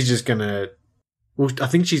that she's just going to. Well, I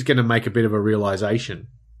think she's going to make a bit of a realization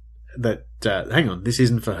that hang on, this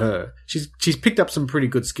isn't for her. She's picked up some pretty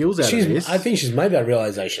good skills out of this. I think she's made that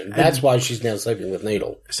realization. That's why she's now sleeping with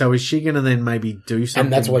Needle, So is she going to then maybe do something?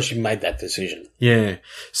 and that's why she made that decision. Yeah.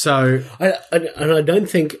 So I don't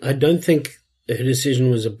think her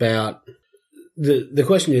decision was about the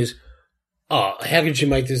question is, how could she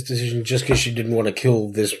make this decision just because she didn't want to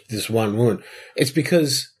kill this one woman?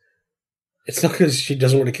 It's not because she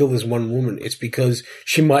doesn't want to kill this one woman. It's because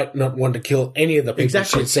she might not want to kill any of the people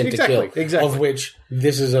she's sent to kill. Exactly. Of which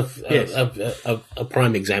this is a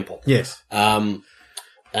prime example. yes, Having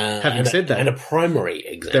said that, and a primary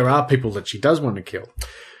example. there are people that she does want to kill.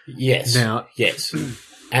 Yes. Now- yes.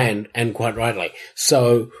 And quite rightly.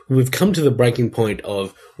 So we've come to the breaking point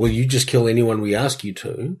of, will you just kill anyone we ask you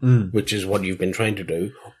to, which is what you've been trained to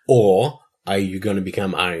do, or are you going to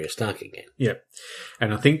become Arya Stark again? Yeah,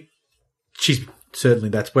 and I think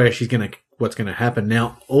that's where what's going to happen.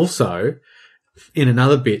 Now, also, in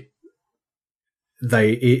another bit,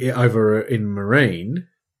 they over in Meereen,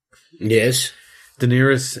 Yes.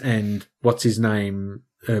 Daenerys and what's his name,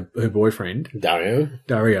 her boyfriend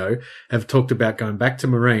Dario. have talked about going back to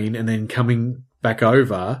Meereen and then coming back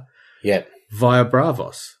over Yep. via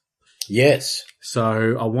Bravos. Yes.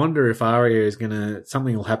 So I wonder if Arya is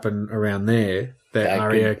something will happen around there that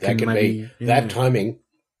Arya can maybe that timing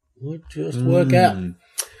would just work out.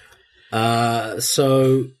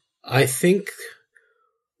 So I think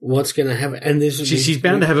what's going to happen, and this she's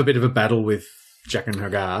bound to have a bit of a battle with Jaqen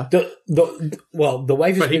H'ghar. the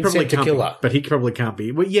wave has been sent to kill her. But he probably can't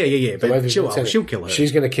be. Well, yeah. The wave But has been sent. she'll kill her.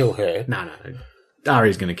 She's going to kill her. No.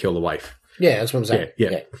 Arya's going to kill the waif. Yeah, that's what I'm saying.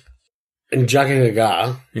 Yeah. And Jaqen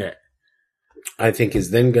H'ghar, Yeah. I think,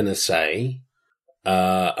 is then going to say,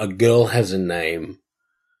 a girl has a name.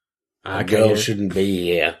 A girl shouldn't be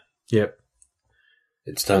here. Yep.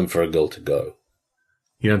 It's time for a girl to go.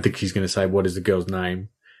 You don't think she's going to say, what is the girl's name?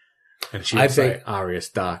 And she'll say Arya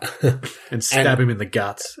Stark and stab him in the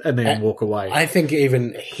guts and then walk away. I think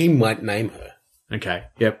even he might name her. Okay.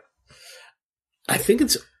 Yep. I think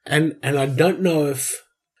it's, and I don't know if,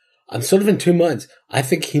 I'm sort of in two minds. I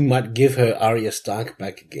think he might give her Arya Stark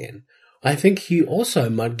back again. I think he also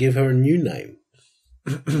might give her a new name.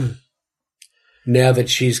 Now that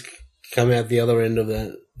she's come out the other end of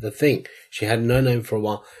the thing. She had no name for a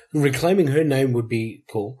while. Reclaiming her name would be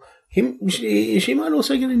cool. She might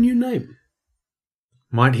also get a new name.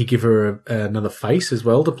 Might he give her another face as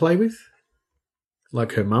well to play with?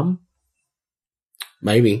 Like her mum?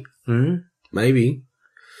 Maybe. Mm-hmm. Maybe.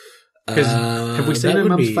 Because have we seen her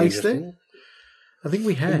mum's face there? I think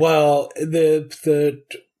we have. Well, the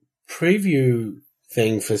preview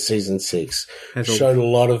thing for season 6 showed a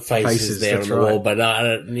lot of faces there on the wall, but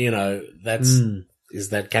is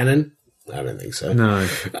that canon? I don't think so. No.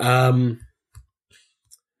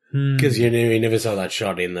 Because you never saw that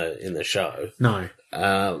shot in the show. No.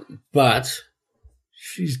 But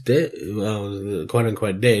she's dead. Well, quote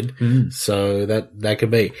unquote dead. So that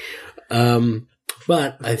could be.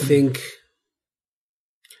 But I think.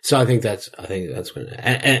 So I think that's when,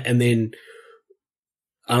 and then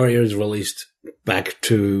Arya is released back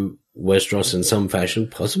to Westeros in some fashion,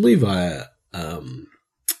 possibly via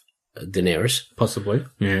Daenerys. Possibly,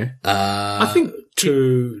 yeah. I think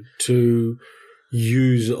to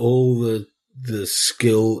use all the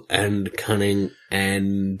skill and cunning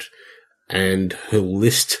and her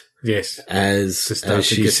list, yes, as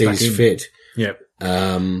she sees fit. Yep.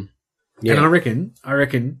 Yeah. And I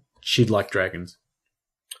reckon she'd like dragons.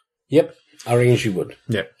 Yep. I reckon she would.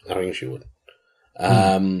 Yep. I reckon she would.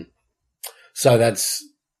 So that's.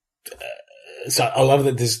 So I love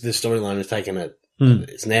that this storyline has taken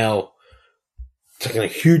it's now taken a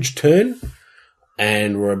huge turn,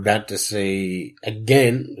 and we're about to see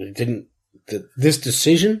again. This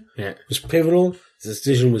decision was pivotal. This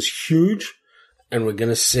decision was huge, and we're going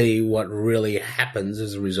to see what really happens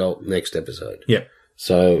as a result next episode. Yep.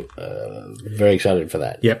 So very excited for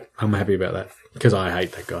that. Yep, I'm happy about that because I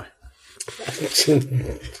hate that guy.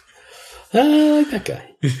 I like that guy.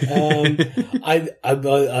 I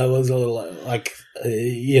was a little like,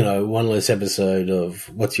 one less episode of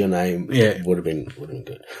What's Your Name would have been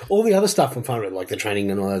good. All the other stuff I'm fine with, like the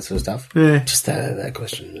training and all that sort of stuff. Yeah. Just that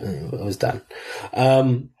question, I was done.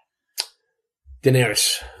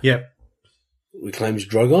 Daenerys. Yep. Reclaims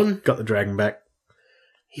Drogon. Got the dragon back.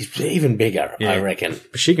 He's even bigger, I reckon.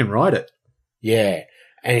 But she can ride it. Yeah.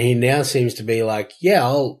 And he now seems to be like,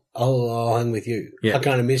 I'll hang with you. Yeah. I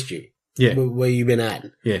kind of missed you. Yeah. Where you been at?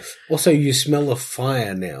 Yes. Also, you smell the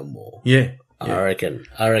fire now more. Yeah. I reckon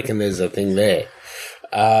there's a thing there.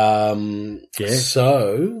 So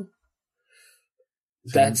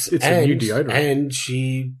that's it's a new deodorant. And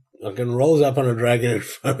she fucking rolls up on a dragon in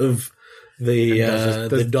front of the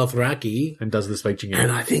Dothraki and does the speech again.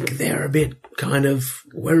 And I think they're a bit kind of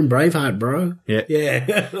we're in Braveheart, bro. Yeah.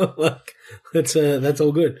 Yeah. Like, that's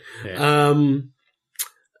all good. Yeah.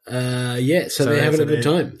 So they're having a good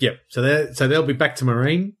time. Yep. So they'll be back to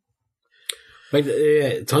Marine. But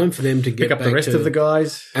time for them to get pick up back the rest of the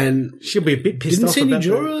guys, and she'll be a bit pissed off. Didn't see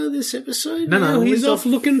about Jorah this episode. No, he's off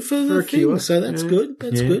looking for the a cure. thing, so that's good.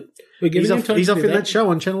 That's good. We're giving him time. He's to off do in that show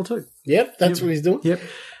on Channel 2. Yep, that's what he's doing. Yep.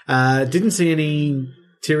 Didn't see any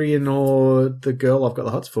Tyrion or the girl I've got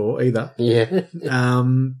the hots for either. Yeah.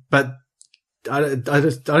 But I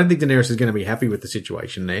don't think Daenerys is going to be happy with the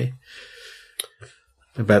situation there.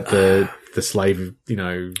 About the slave,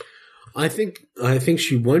 I think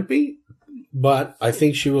she won't be, but I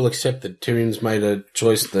think she will accept that Tyrion's made a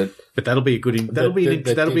choice that. But that'll be a good a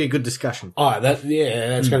good discussion. Oh, that's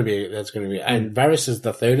going to be and Varys is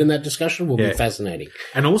the third in that discussion will be fascinating.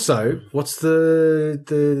 And also, what's the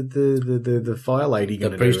fire lady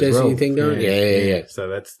going to do? The priestessy thing going? Yeah.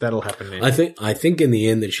 So that'll happen now. I think in the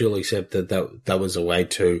end that she'll accept that was a way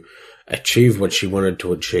to achieve what she wanted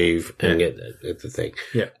to achieve and get the thing.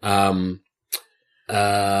 Yeah. And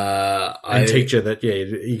teach her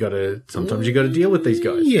that sometimes you got to deal with these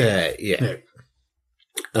guys. Yeah.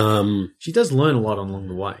 She does learn a lot along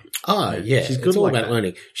the way. Oh yeah, she's good. It's all about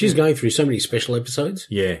learning. She's going through so many special episodes.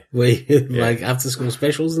 Yeah, like after school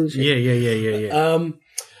specials and shit. Yeah.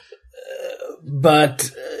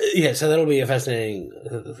 So that'll be a fascinating.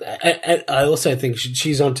 I also think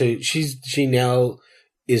she now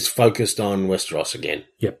is focused on Westeros again.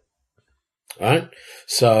 Yep. Right.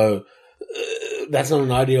 So that's not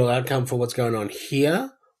an ideal outcome for what's going on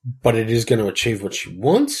here, but it is going to achieve what she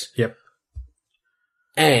wants. Yep.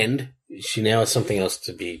 And she now has something else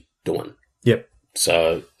to be doing. Yep.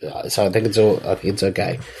 So I think it's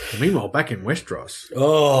okay. Meanwhile, back in Westeros.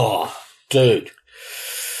 Oh, dude.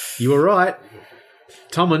 You were right.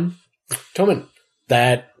 Tommen.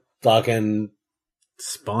 That fucking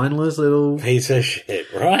spineless little piece of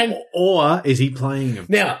shit, right? Or is he playing him?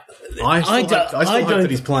 Now, I still hope that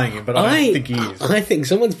he's playing him, but I don't think he is. I think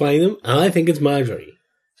someone's playing him, and I think it's Marjorie.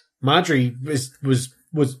 Marjorie was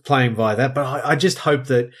playing via that, but I just hope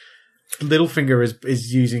that Littlefinger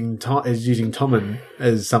is using Tommen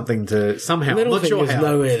as something to somehow. I'm not sure how.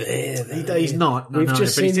 Nowhere there. He's not. We've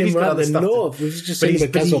just seen him right in the north. We've just seen him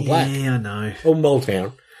at Castle Black. Yeah, I know. Or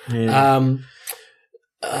Moultown. Yeah.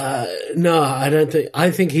 No, I don't think.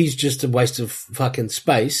 I think he's just a waste of fucking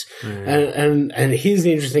space. And here's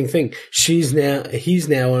the interesting thing: he's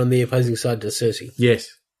now on the opposing side to Cersei. Yes,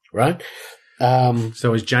 right.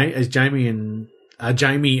 So is Jamie and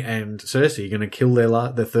Cersei going to kill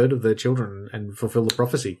the third of their children and fulfill the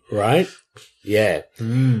prophecy? Right. Yeah.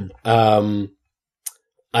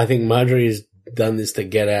 I think Marjorie has done this to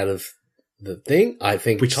get out of the thing. I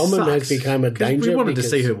think Which Tommen has sucks, become a 'cause danger. we wanted to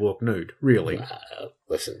because- see her walk nude, really.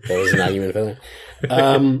 Listen, there was an argument for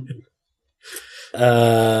that.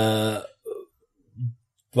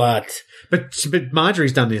 But But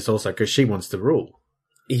Marjorie's done this also because she wants to rule.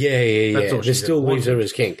 yeah. That's all They she still wanted. leaves her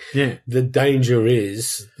as king. Yeah. The danger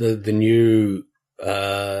is the new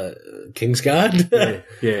Kingsguard.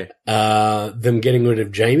 Yeah. Them getting rid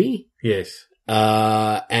of Jaime. Yes.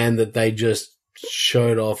 And that they just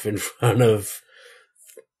showed off in front of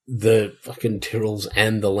the fucking Tyrells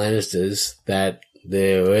and the Lannisters that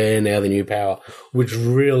we're now the new power, which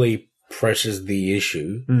really presses the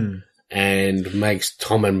issue and makes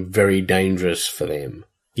Tommen very dangerous for them.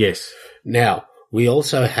 Yes. Now, we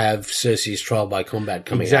also have Cersei's trial by combat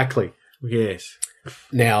coming up. Exactly. Yes.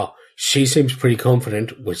 Now, she seems pretty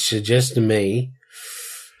confident, which suggests to me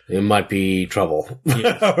there might be trouble.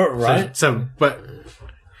 Right? So, but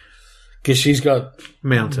Because she's got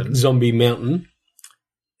Mountain Zombie Mountain,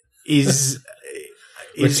 is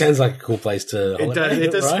which sounds like a cool place to holiday.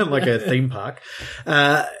 it does right? sound like a theme park.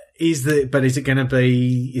 Is it going to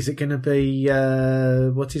be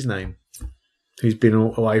what's his name? Who's been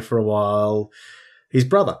away for a while? His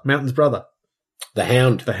brother, Mountain's brother, The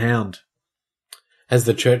Hound. the Hound. Has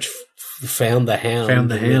the church found the Hound?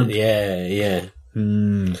 Found the Hound. Yeah. Yeah.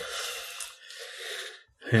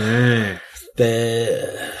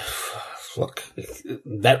 Look,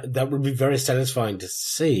 that would be very satisfying to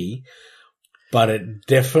see, but it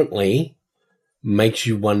definitely makes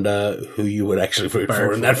you wonder who you would actually root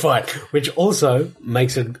for in that fight, which also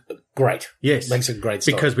makes it great. Yes. Makes it great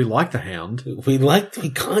story. Because we like the Hound, we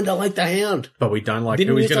kind of like the Hound. but we don't like Didn't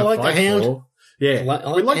who we he's used to going to like fight the Hound? for. Yeah. I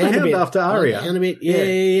We like the a Hound bit. after I like Arya. the Hound a bit.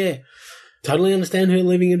 Yeah. Totally understand her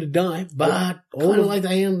leaving him to die, but kind of like the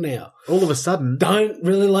Hound now. All of a sudden, Don't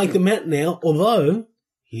really like the Mountain now, although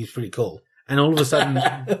he's pretty cool. and all of a sudden,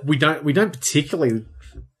 we don't particularly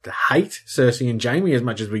hate Cersei and Jaime as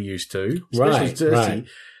much as we used to, especially Right, Cersei, right.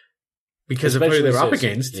 because of Especially who they're up Cersei.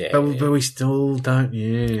 against. Yeah, but, yeah. but we still don't.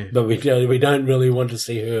 Yeah, But we don't really want to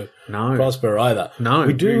see her no, prosper either. no.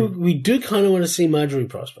 We do kind of want to see Marjorie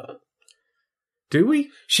prosper. Do we?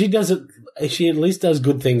 She does it. She at least does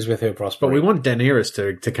good things with her prosperity. But we want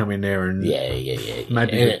Daenerys to come in there and Yeah.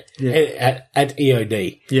 Maybe, And yeah. at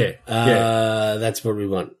EOD. yeah. That's what we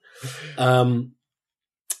want.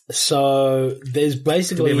 So there's Do we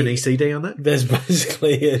basically have an ECD on that? there's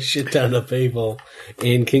basically a shit ton of people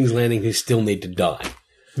in King's Landing who still need to die,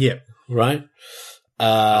 Yeah. right?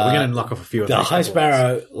 We're going to knock off a few of The these High couple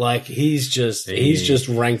Sparrow, like he's just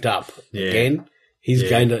ranked up Yeah. again. He's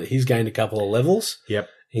Yeah. gained a couple of levels. ones. Yep.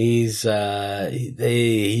 He's the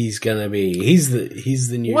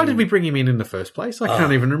new. Why did we bring him in the first place? I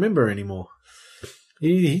can't even remember anymore.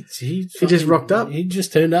 He just rocked up? He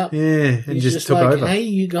just turned up. Yeah, and He's just took like, over. hey,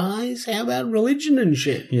 you guys, how about religion and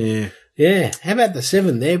shit? Yeah, Yeah, how about the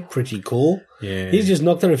Seven? They're pretty cool. yeah. He's just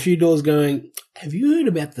knocked on a few doors going, have you heard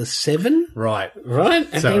about the Seven? right. Right?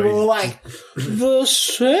 And So people he's- were like, the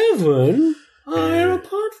Seven? I mean,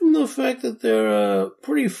 apart from the fact that they're a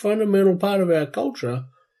pretty fundamental part of our culture,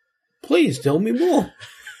 please tell me more.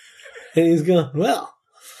 And he's going, well,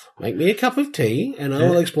 make me a cup of tea and I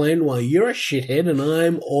will explain why you're a shithead and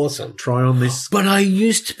I'm awesome. Try on this. But I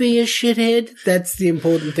used to be a shithead. That's the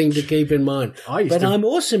important thing to keep in mind. But I'm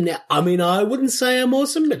awesome now. I mean, I wouldn't say I'm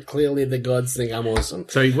awesome, but clearly the gods think I'm awesome.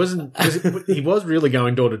 So he wasn't. He was really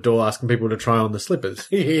going door to door asking people to try on the slippers.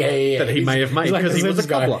 Yeah. That he may have made He's like because he was a this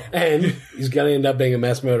guy, cobbler. and he's going to end up being a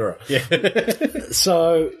mass murderer. Yeah.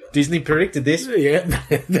 So, Disney predicted this. yeah,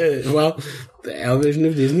 our version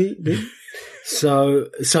of Disney did. So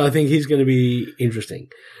I think he's going to be interesting.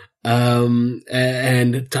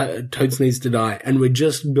 And Totes needs to die. And we're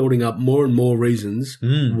just building up more and more reasons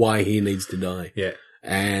why he needs to die. Yeah.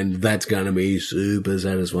 And that's going to be super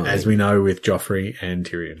satisfying. As we know with Joffrey and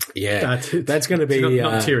Tyrion. Yeah. That's going to be,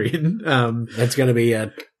 not Tyrion. That's going to be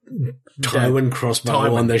a bow and crossbow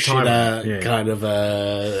Tywin, on the Tywin, shitter yeah. kind of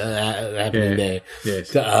happening there.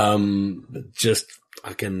 Yes. Just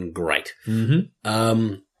fucking great.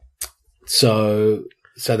 Mm-hmm. So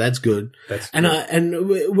that's good. And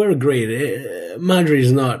we're agreed.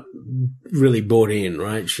 Marjorie's not really bought in,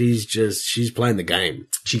 right? She's playing the game.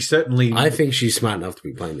 She certainly. I think she's smart enough to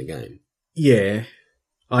be playing the game. Yeah.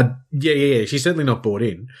 Yeah. She's certainly not bought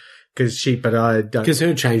in but I don't. Because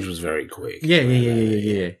her change was very quick. Yeah.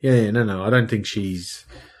 No, I don't think she's.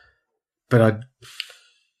 But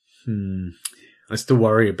I still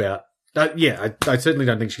worry about. I certainly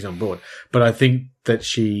don't think she's on board. But I think that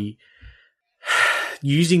she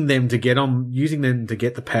using them to get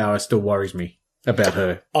the power still worries me about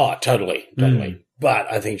her. Oh, totally. But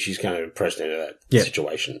I think she's kind of pressed into that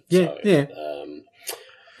situation. Yeah, So, yeah.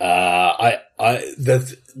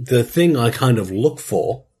 The thing I kind of look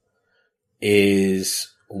for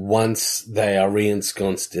is once they are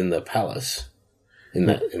re-ensconced in the palace, in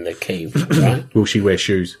the cave, right? Will she wear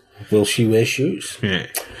shoes? Will she wear shoes? Yeah.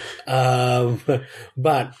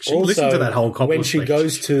 But She also listened to that whole Coppola when she speech.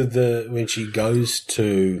 goes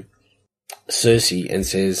to Cersei and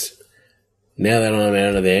says, "Now that I'm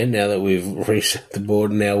out of there, now that we've reset the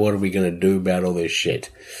board, now what are we going to do about all this shit?"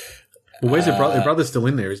 Well, where's her brother? Her brother's still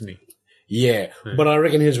in there, isn't he? Yeah, but I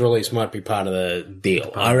reckon his release might be part of the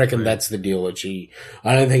deal. I reckon that's the deal that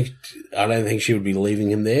I don't think she would be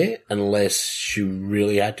leaving him there unless she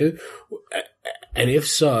really had to. And if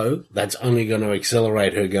so, that's only going to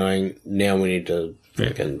accelerate her going, now we need to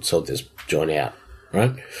fucking sort this joint out,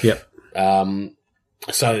 right? Yep.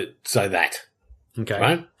 So that, Okay.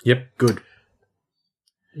 right? Yep. Good.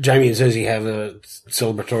 Jamie and Cersei have a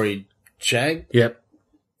celebratory shag, Yep.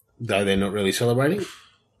 though they're not really celebrating.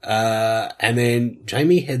 And then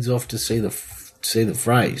Jamie heads off to see the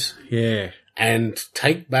Freys Yeah. and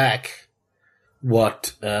take back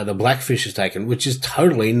what the Blackfish has taken, which is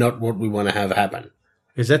totally not what we want to have happen.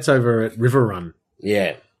 Because that's over at River Run.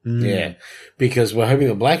 Yeah, yeah. Because we're hoping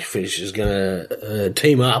the Blackfish is going to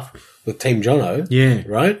team up with Team Jono. Yeah.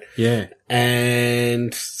 Right? Yeah.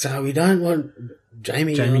 And so we don't want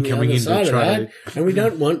Jamie on the coming other in to side of try that. And we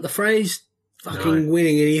don't want the Freys fucking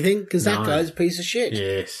winning anything because that No. guy's a piece of shit.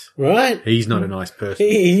 Yes. Right? He's not a nice person.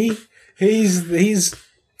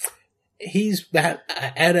 He's about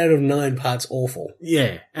 8 out of 9 parts awful.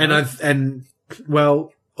 Yeah. And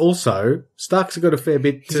also, Starks have got a fair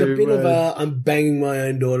bit He's to... a bit of a I'm banging my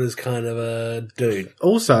own daughters kind of a dude.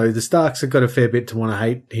 Also, the Starks have got a fair bit to want to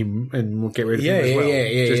hate him and we'll get rid of him as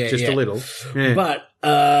well. Just a little. Yeah. But,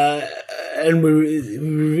 and we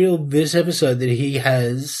revealed this episode that he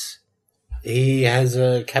has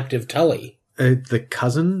a captive Tully. The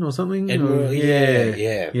cousin or something? Admiral,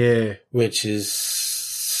 yeah. Yeah. Which is,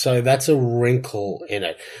 so that's a wrinkle in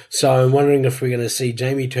it. So I'm wondering if we're going to see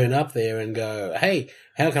Jamie turn up there and go, hey,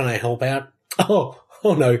 how can I help out? Oh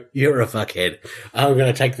no, you're a fuckhead. I'm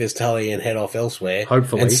going to take this Tully and head off elsewhere.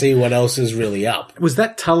 Hopefully. And see what else is really up. Was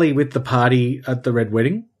that Tully with the party at the Red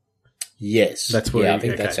Wedding? Yes. That's where I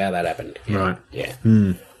think that's how that happened. Yeah. Right. Yeah.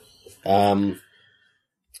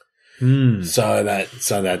 Hmm. So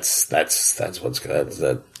that's what's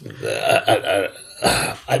good.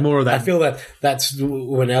 More of that. I feel that that's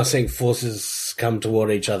we're now seeing forces come toward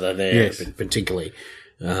each other there, Yes. particularly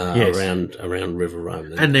Yes. around River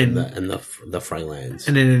Run And then- the Freylands.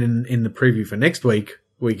 And then in the preview for next week,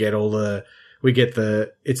 we get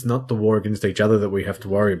it's not the war against each other that we have to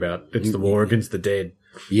worry about. It's the war against the dead.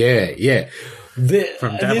 Yeah.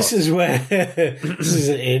 From Davos. This is where this is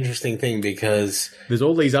an interesting thing because There's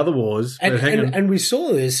all these other wars. But hang on. and we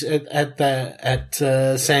saw this at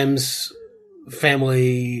Sam's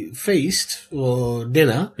family feast or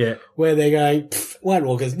dinner, Yeah. where they're going, White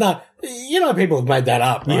Walkers. No, people have made that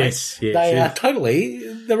up, right? Yes, they are totally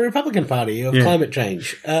the Republican Party of climate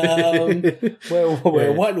change.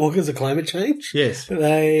 Where White Walkers are climate change. Yes.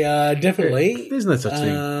 They are definitely. There's no such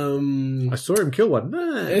thing. I saw him kill one.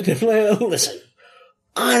 No. Definitely. Listen,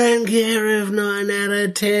 I don't care if 9 out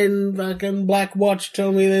of 10 fucking Black Watch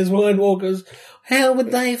tell me there's White Walkers. How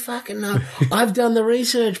would they fucking know? I've done the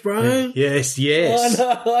research, bro. Yes. I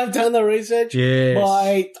know, I've done the research Yes.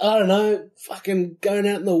 by, I don't know, fucking going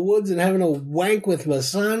out in the woods and having a wank with my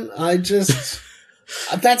son.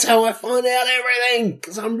 That's how I find out everything,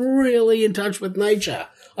 because I'm really in touch with nature.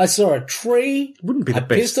 I saw a tree. Wouldn't be the I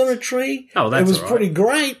pissed best. on a tree. Oh, that's It was all right. pretty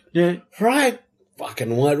great. Yeah. Right?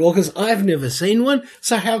 Fucking White Walkers. I've never seen one,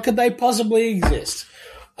 so how could they possibly exist?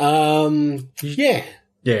 Yeah.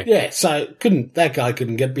 Yeah. Yeah, so that guy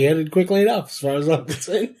couldn't get beheaded quickly enough, as far as I'm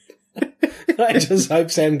concerned. I just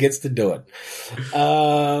hope Sam gets to do it.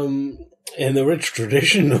 In the rich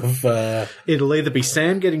tradition of, It'll either be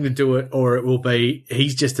Sam getting to do it or it will be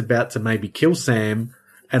he's just about to maybe kill Sam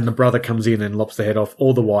and the brother comes in and lops the head off,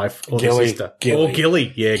 or the wife, or Gilly. the sister. Gilly. Or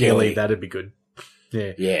Gilly. Yeah, Gilly. Gilly. That'd be good.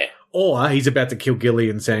 Yeah. yeah. Or he's about to kill Gilly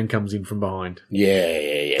and Sam comes in from behind.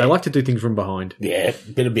 Yeah. They like to do things from behind. Yeah,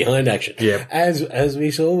 bit of behind action. Yeah. As we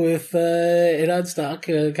saw with Eddard Stark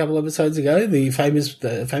a couple of episodes ago, the famous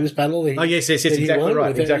battle. Oh, yes, exactly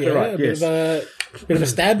right. Exactly right. Yes. Bit of a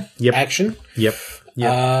stab action. Yep.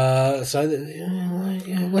 So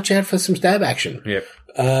watch out for some stab action. Yep.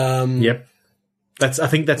 Yep. I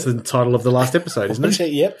think that's the title of the last episode, isn't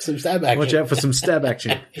it? Yep, some stab action. Watch out for some stab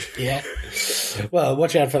action. Yeah. Well,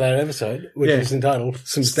 watch out for that episode, which is entitled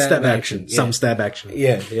 "Some Stab Action." Yeah. Some stab action.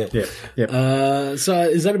 Yeah. Yeah. So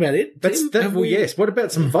is that about it? That's that. Well, yes. What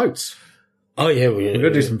about some votes? Oh yeah, We've got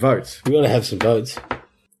to do some votes. We got to have some votes.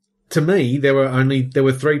 To me, there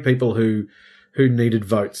were 3 people who needed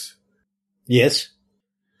votes. Yes.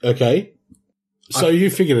 Okay. So you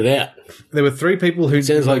figured it out. There were 3 people who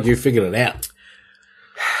Sounds like you figured it out.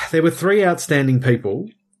 There were 3 outstanding people.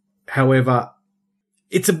 However,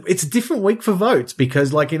 it's a different week for votes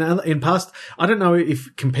because, like in past, I don't know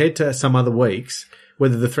if compared to some other weeks,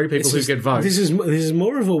 whether the 3 people who get votes. This is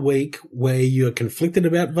more of a week where you're conflicted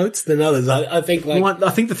about votes than others. I think like I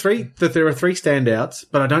think that there are 3 standouts,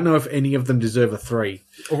 but I don't know if any of them deserve a 3.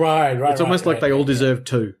 Right. It's almost like they all deserve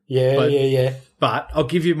 2. Yeah. But I'll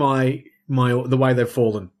give you the way they've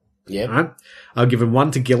fallen. Yeah. Right? I've given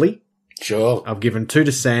 1 to Gilly. Sure. I've given 2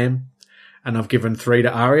 to Sam, and I've given 3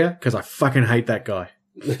 to Arya because I fucking hate that guy.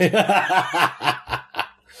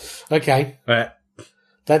 Okay.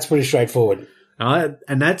 That's pretty straightforward.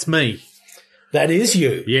 And that's me. That is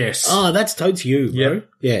you. Yes. Oh, that's totes you, bro. Yep.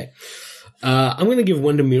 Yeah. I'm going to give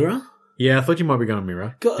 1 to Mira. Yeah, I thought you might be going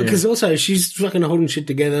Mirror. Because also she's fucking holding shit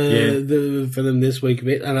together for them this week a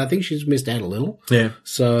bit, and I think she's missed out a little. Yeah.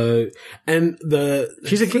 So, and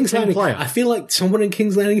she's a King's Landing player. I feel like someone in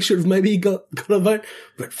King's Landing should have maybe got a vote,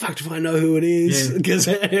 but fuck if I know who it is, because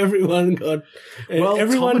everyone got,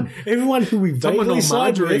 everyone who we vaguely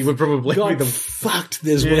sided with would probably got be fucked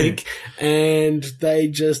this week, and they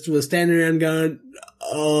just were standing around going,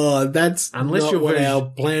 oh, that's not what our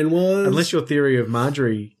plan was. Unless your theory of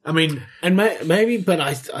Marjorie, I mean, and maybe, but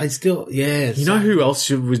I still, yeah. You know who else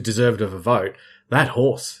was deserved of a vote? That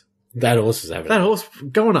horse. That horse is having that horse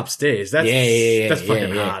going upstairs. That's that's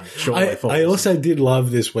fucking hard. I also did love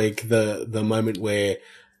this week the moment where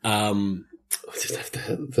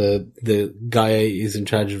the guy is in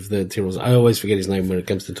charge of the Tyrrells. I always forget his name when it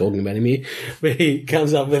comes to talking about him here. But he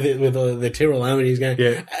comes up with the Tyrrell arm and he's going,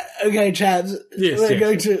 okay, chaps, we're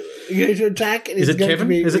going to attack. And is it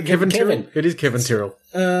Kevin? Is it Kevin Tyrrell? It is Kevin Tyrrell.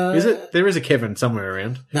 Is it? There is a Kevin somewhere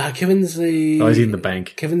around. No, Kevin's the... Oh, he's in the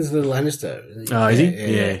bank. Kevin's the Lannister. Oh, is he?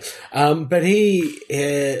 Yeah. But he...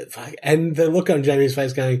 and the look on Jamie's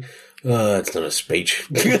face going, oh, that's not a speech.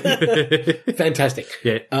 Fantastic.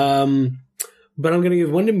 Yeah. But I'm going to give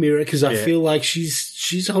 1 to Mira because I feel like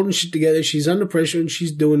she's holding shit together. She's under pressure and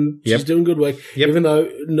she's doing good work, even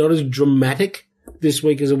though not as dramatic this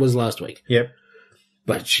week as it was last week. Yep.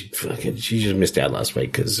 But she just missed out last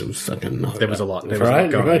week because it was fucking. There was a lot. There was a lot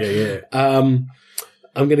going. Right? Yeah. I'm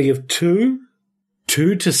going to give two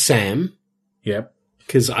to Sam. Yep.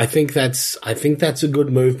 Because I think that's a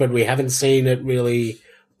good move, but we haven't seen it really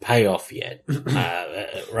pay off yet,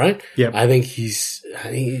 right? Yep. I think he's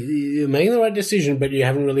making the right decision, but you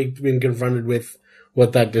haven't really been confronted with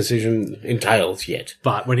what that decision entails yet.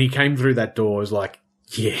 But when he came through that door, it was like,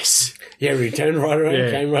 yes. Yeah, he turned right around,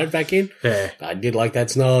 came right back in. Yeah. I did like that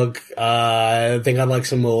snog. I think I'd like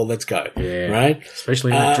some more. Let's go. Yeah. Right?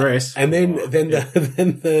 Especially in that dress. And then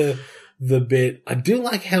the bit, I do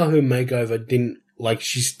like how her makeover didn't, like,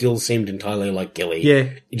 she still seemed entirely like Gilly. Yeah.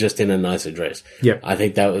 Just in a nicer dress. Yep. I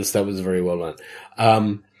think that was very well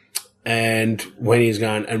done. And when he's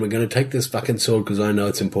going, and we're going to take this fucking sword because I know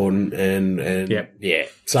it's important, and yeah.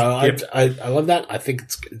 So I love that. I think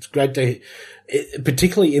it's great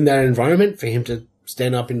particularly in that environment, for him to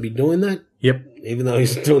stand up and be doing that. Yep. Even though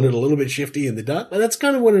he's doing it a little bit shifty in the dark, but that's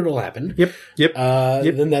kind of when it all happened. Yep.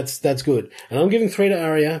 Then that's good. And I'm giving 3 to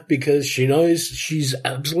Arya because she knows, she's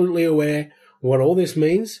absolutely aware what all this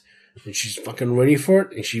means, and she's fucking ready for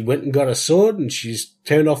it, and she went and got a sword, and she's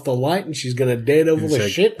turned off the light, and she's going to daredevil the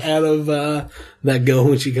shit out of that girl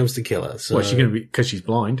when she comes to kill her. So, what's she going to be? Because she's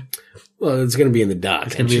blind. Well, it's going to be in the dark.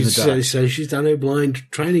 It's going to be in the dark. So she's done her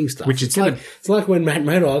blind training stuff. Which it's like when Matt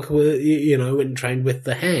Murdock, went and trained with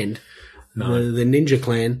the Hand, the Ninja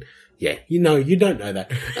Clan. Yeah, you don't know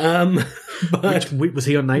that. But was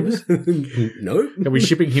he on Neighbours? No. Are we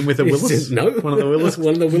shipping him with a Willis? No. One of the Willis?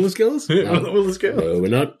 One of the Willis girls? No. One of the Willis girls? No, we're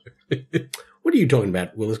not. What are you talking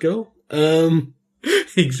about, Willis girl?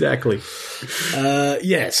 Exactly. So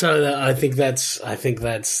I think that's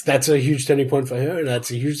a huge turning point for her, and that's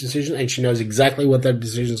a huge decision, and she knows exactly what that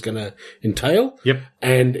decision is going to entail. Yep.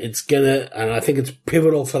 And I think it's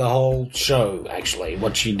pivotal for the whole show, actually,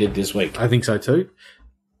 what she did this week. I think so too.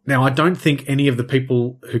 Now, I don't think any of the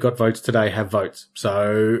people who got votes today have votes.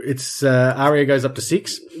 So it's, Arya goes up to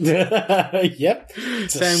 6. Yep.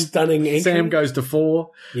 Stunning entry. Sam goes to 4.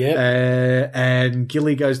 Yeah. And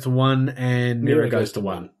Gilly goes to 1 and Mira goes to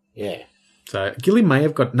 1. Yeah. So Gilly may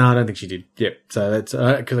have got... No, I don't think she did. Yep. So that's...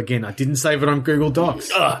 Because, again, I didn't save it on Google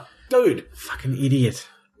Docs. Dude. Fucking idiot.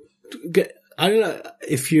 I don't know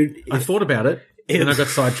if you... I thought about it, and I got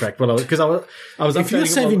sidetracked. Because I was if you're updating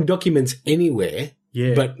saving documents anywhere,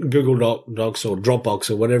 Yeah. but Google Docs or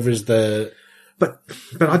Dropbox or whatever is the... But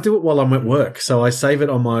I do it while I'm at work, so I save it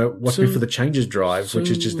on my Watch Me for the Changes drive, which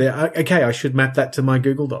is just there. Okay, I should map that to my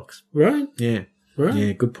Google Docs. Right? Yeah. Right.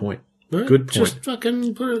 Yeah, good point. Right? Good point. Just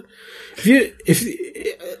fucking put it...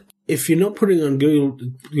 If you're not putting on Google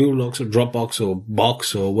Docs or Dropbox or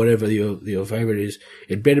Box or whatever your favorite is,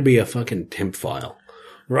 it better be a fucking temp file.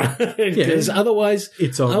 Right? Because otherwise,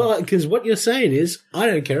 it's on. Because what you're saying is, I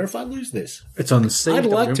don't care if I lose this. It's on I'd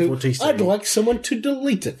like someone to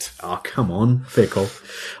delete it. Oh, come on. Fair call.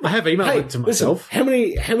 I have emailed it to myself.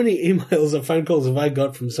 Listen, how many emails or phone calls have I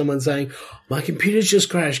got from someone saying, my computer's just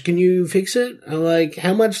crashed, can you fix it? I'm like,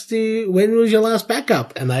 when was your last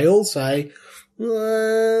backup? And they all say,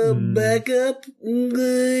 backup.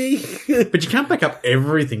 But you can't back up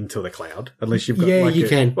everything to the cloud unless you've got you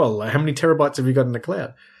can. Well, how many terabytes have you got in the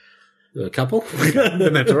cloud? A couple.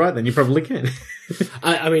 Then that's all right. Then you probably can.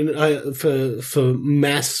 I mean, for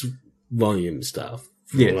mass volume stuff.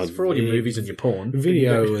 For all your movies and your porn,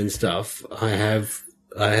 video and stuff. I have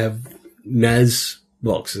NAS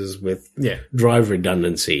boxes with drive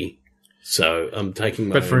redundancy, so I'm taking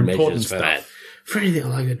my own measures for that. For anything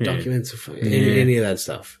like documents or any of that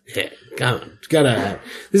stuff. Yeah, go on.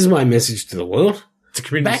 This is my message to the world. It's a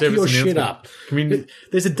community Back service your shit announcement. up.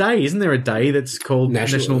 There's a day, isn't there? A day that's called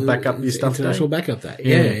National Backup Your Stuff Day. National Backup Day.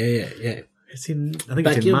 Yeah. It's in. I think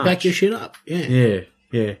it's in March. Back your shit up. Yeah.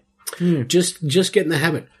 Just get in the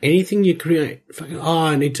habit. Anything you create,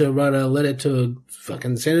 I need to write a letter to a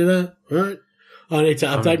fucking senator, right? I need to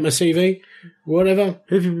update my CV, whatever.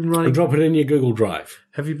 Have you been writing? Drop it in your Google Drive.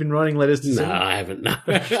 Have you been writing letters to No, I haven't. No.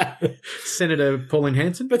 Senator Pauline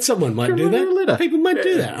Hanson? But someone might do that. A letter. People might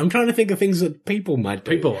do that. I'm trying to think of things that people might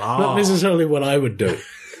do. Not necessarily what I would do.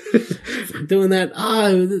 Doing that,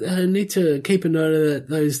 I need to keep a note of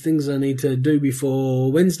those things I need to do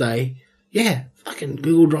before Wednesday. Yeah, fucking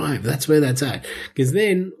Google Drive. That's where that's at. Because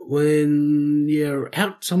then when you're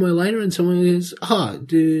out somewhere later and someone goes,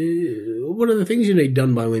 what are the things you need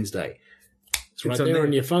done by Wednesday? It's right there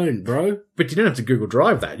on your phone, bro. But you don't have to Google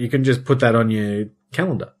Drive that. You can just put that on your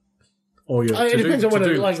calendar. Or your it depends on what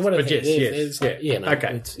it is. Okay.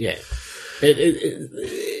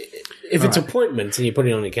 If it's appointments and you put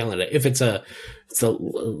it on your calendar, if it's the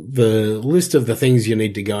list of the things you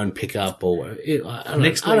need to go and pick up, or I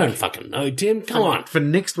don't fucking know, Tim. Come on. For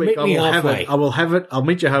next week, I will have it. I will have it. I'll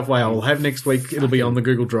meet you halfway. I will have next week. It'll be on the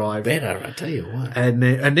Google Drive. Better, I tell you what. And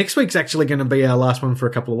next week's actually going to be our last one for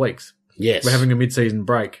a couple of weeks. Yes. We're having a mid-season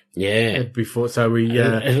break. Yeah. Before, so we...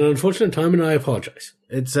 At an unfortunate time, and I apologise.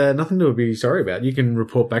 It's nothing to be sorry about. You can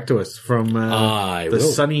report back to us from the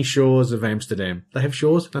sunny shores of Amsterdam. They have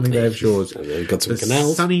shores? I think they have shores. They've got some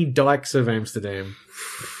canals. Sunny dikes of Amsterdam.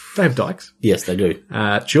 They have dikes. Yes, they do.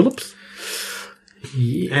 Tulips.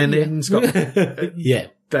 Yeah. And in Scotland. Yeah.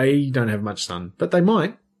 They don't have much sun, but they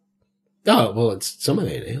might. Oh, well, it's summer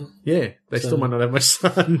there now. Yeah, they still might not have much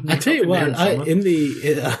sun. I tell you what, I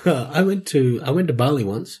went to Bali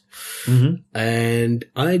once, and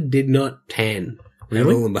I did not tan at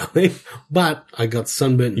all in Bali, but I got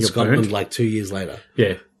sunburnt in Scotland like 2 years later.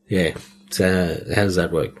 Yeah. Yeah. So how does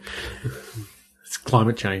that work? It's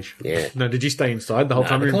climate change. Yeah. No, did you stay inside the whole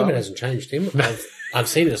time? The climate hasn't changed, Tim. I've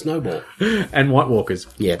seen a snowball. And White Walkers.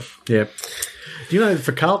 Yeah. Yeah. Do you know,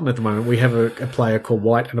 for Carlton at the moment, we have a player called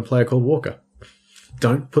White and a player called Walker.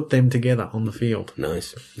 Don't put them together on the field.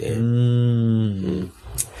 Nice. Yeah.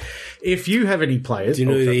 If you have any players... Do you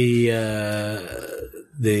know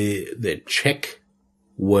the Czech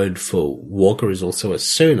word for Walker is also a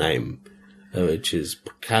surname, which is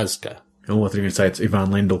Procházka. Oh, I thought you were going to say it's Ivan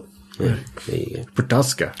Lendl. Yeah, there you go.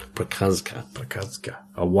 Procházka.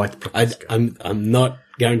 A white Procházka. I'm not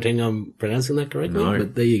guaranteeing I'm pronouncing that correctly,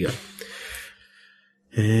 but there you go.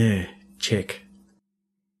 Yeah, check.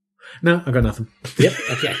 No, I got nothing. Yep,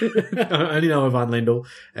 okay. I only know Ivan Lendl.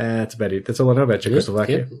 That's about it. That's all I know about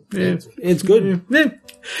Czechoslovakia. Yeah. It's good.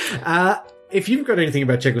 Yeah. If you've got anything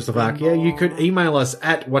about Czechoslovakia, you could email us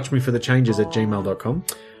at watchmeforthechanges@gmail.com.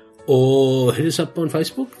 Or hit us up on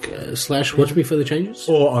Facebook, /WatchMeForTheChanges.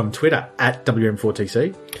 Or on Twitter, at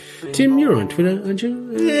WM4TC. Tim, you're on Twitter, aren't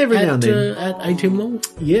you? Yeah, every now and then. At ATimLong?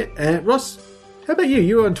 Yeah. Ross, how about you?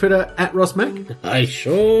 You're on Twitter, at RossMac? I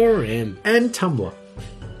sure am. And Tumblr.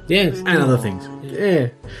 Yes. And other things. Yeah.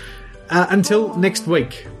 Until next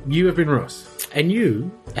week, you have been Ross. And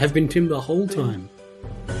you have been Tim the whole time.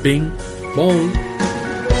 Bing. Bong.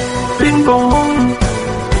 Bing bong.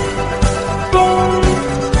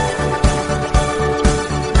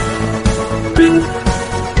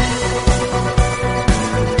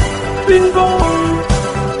 Bing bong.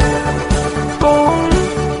 Bong.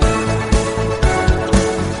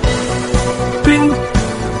 Bing.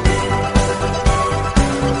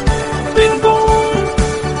 Bing bong.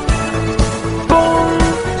 Bong.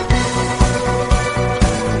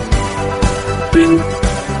 Bing.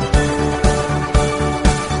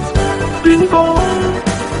 Bing bong.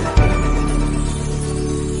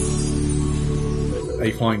 Are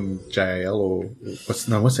you flying JAL or what's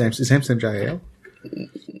Amsterdam? Is Amsterdam JAL?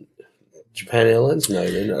 Japan Airlines? No,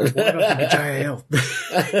 they're not. JAL.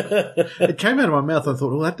 It came out of my mouth. I thought,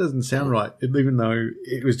 well, that doesn't sound right, even though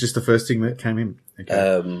it was just the first thing that came in.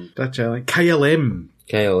 Okay. Dutch Airlines. KLM.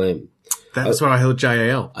 KLM. That's what I heard.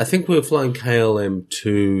 JAL. I think we're flying KLM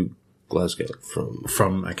to Glasgow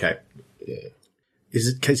from. Okay. Yeah.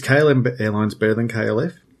 Is KLM Airlines better than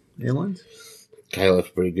KLF Airlines? KLF's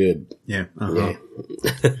pretty good. Yeah. Yeah.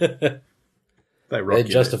 They rock. They're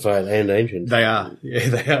justified and ancient. They are. Yeah,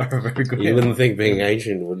 they are a very good. You wouldn't think being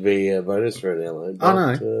ancient would be a bonus for an airline.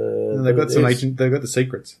 But, they've got some ancient. They've got the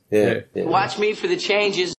secrets. Yeah. Watch me for the changes.